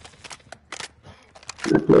somewhere.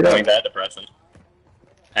 Played Ain't out. that depressing?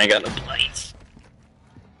 I ain't got no plates.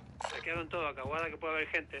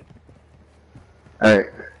 Alright.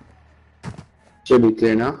 Should be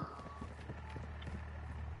clear now.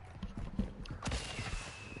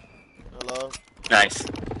 Nice.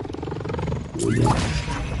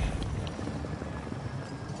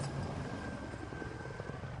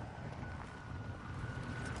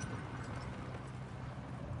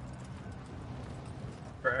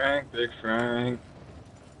 Frank, Big Frank.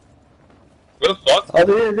 Where the fuck?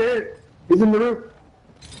 Oh, there. He's in the roof.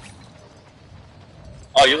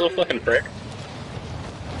 Oh, you little fucking prick.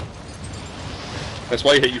 That's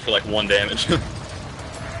why he hit you for like 1 damage.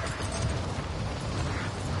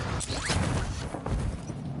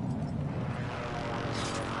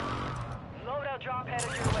 Loadout drop headed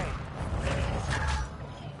your way.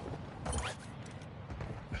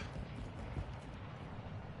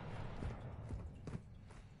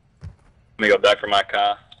 Let me go back for my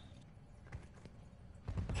car.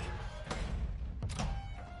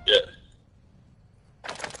 Yeah.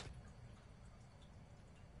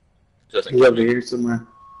 He's over here somewhere.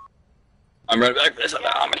 I'm running back for this. I'm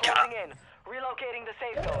in car. Closing in. Relocating the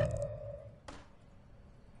safe zone.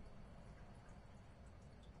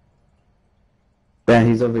 Yeah,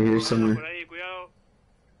 he's over here somewhere.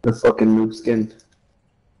 The fucking noob skin.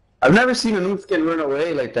 I've never seen a noob skin run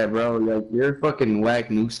away like that, bro. Like, you're a fucking whack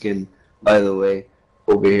noob skin, by the way,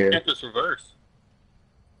 over here. Can't just reverse.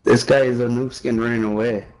 This guy is a noob skin running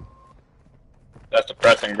away. That's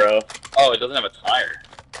depressing, bro. Oh, it doesn't have a tire.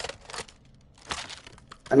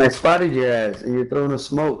 And I spotted your ass, and you're throwing a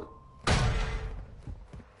smoke.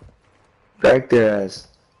 Crack their ass.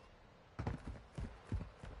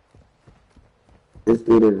 This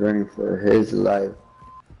dude is running for his life.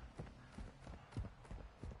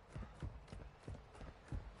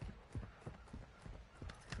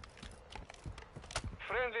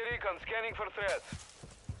 Friendly recon scanning for threats.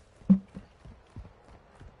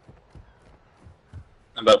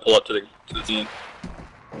 I'm about to pull up to the team.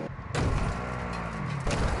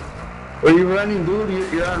 Where you running, dude?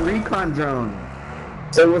 You're on recon drone.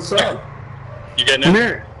 Say what's up. You getting Come in?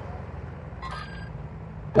 here.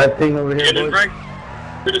 That thing over You here, getting in, boys. Frank?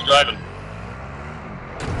 We're just driving.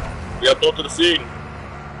 We gotta pull up to the scene.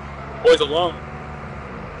 Boys alone.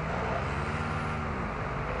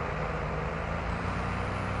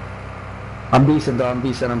 I'm decent, though. I'm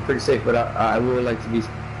decent. I'm pretty safe, but I would like to be.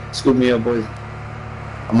 Scoop me up, boys.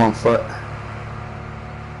 I'm on foot.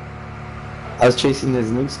 I was chasing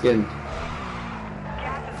this new skin.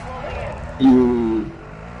 Gas is closing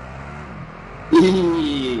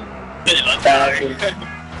in.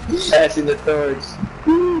 Passing the torch.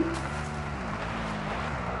 Woo.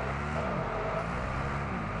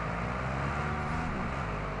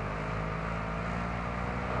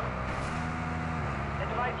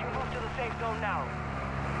 Advise you move to the safe zone now.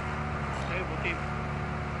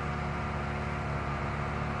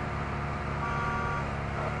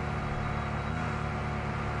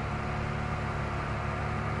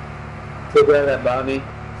 So grab that Bobby.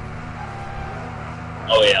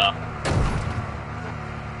 Oh yeah.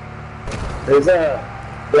 There's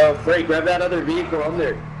well, Frank, grab that other vehicle on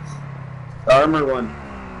there. The armor one.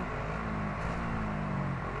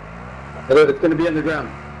 It's gonna be underground.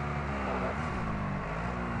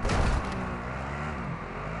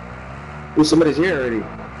 Ooh, somebody's here already.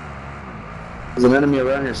 There's an enemy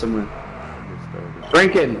around here somewhere.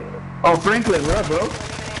 Franklin! Oh, Franklin, what up, bro?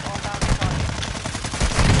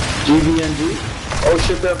 GVNG. Oh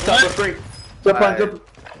shit, they're up top of Frank. Jump on, jump.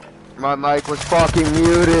 My mic was fucking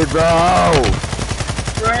muted, bro.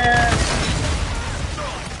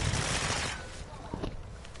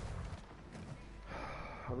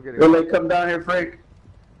 I'm getting. Will they come down here, Frank?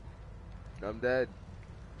 I'm dead.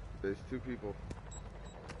 There's 2 people.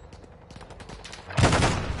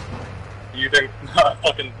 You think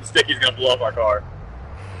fucking Sticky's gonna blow up our car?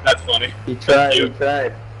 That's funny. He tried, he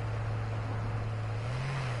tried.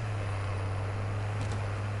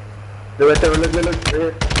 They're right there, look, right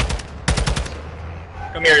here.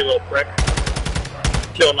 Come here, you little prick.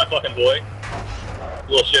 Killing my fucking boy.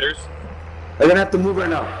 Little shitters. They're gonna have to move right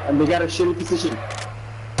now, and they got a shitty position.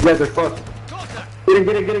 You guys are fucked. Get it,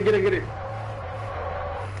 get it, get it, get it, get it.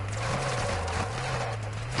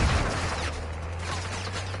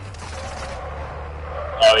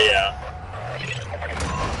 Oh yeah.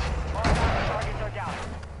 All targets are down.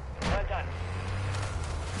 Well done.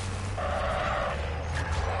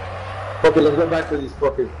 Okay, let's go back to these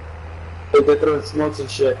fuckers. They're throwing smokes and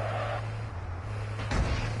shit.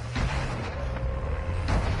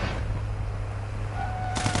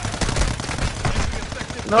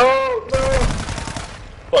 No, no.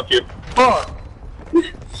 Fuck you. Fuck.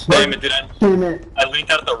 Damn it, dude. Damn it. I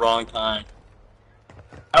linked out at the wrong time.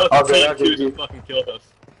 I was Okay, the okay, team too G. that fucking killed us.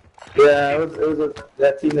 Yeah, it was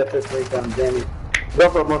that team that took breakdown, damn it. Go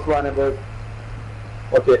for most wanted, boys.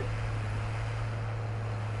 Okay.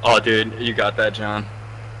 Oh, dude, you got that, John.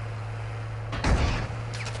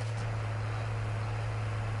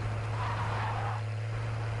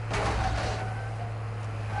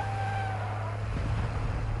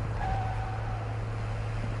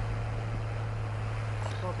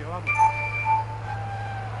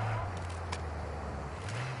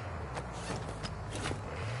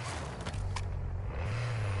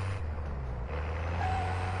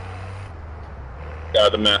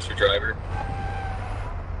 The master driver.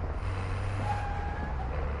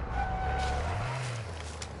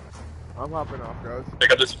 I'm hopping off, guys.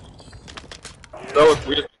 Pick up this. No,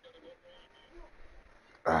 we just.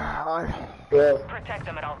 Protect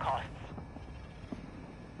them at all costs.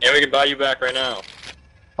 And we can buy you back right now.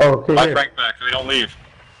 Oh, okay. Buy Frank back so we don't leave.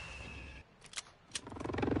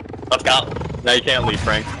 Let's go. No, you can't leave,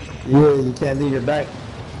 Frank. Yeah, you can't leave it back.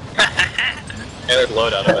 Yeah, there's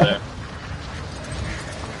loadout over there.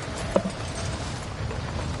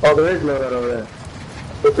 Oh, there is loadout over there.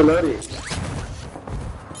 What's the loading?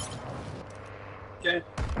 Okay.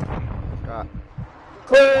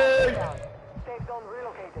 Hey! Safe zone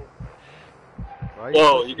relocated.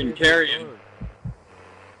 Whoa, you can carry him.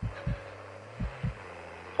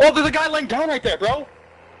 Oh, there's a guy laying down right there, bro!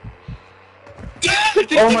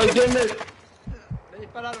 Oh my goodness!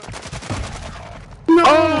 No!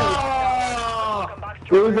 Oh!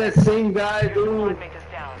 It was that same guy, dude.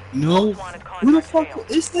 No. Who the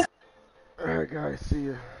fuck is that? Alright, guys, see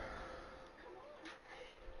ya.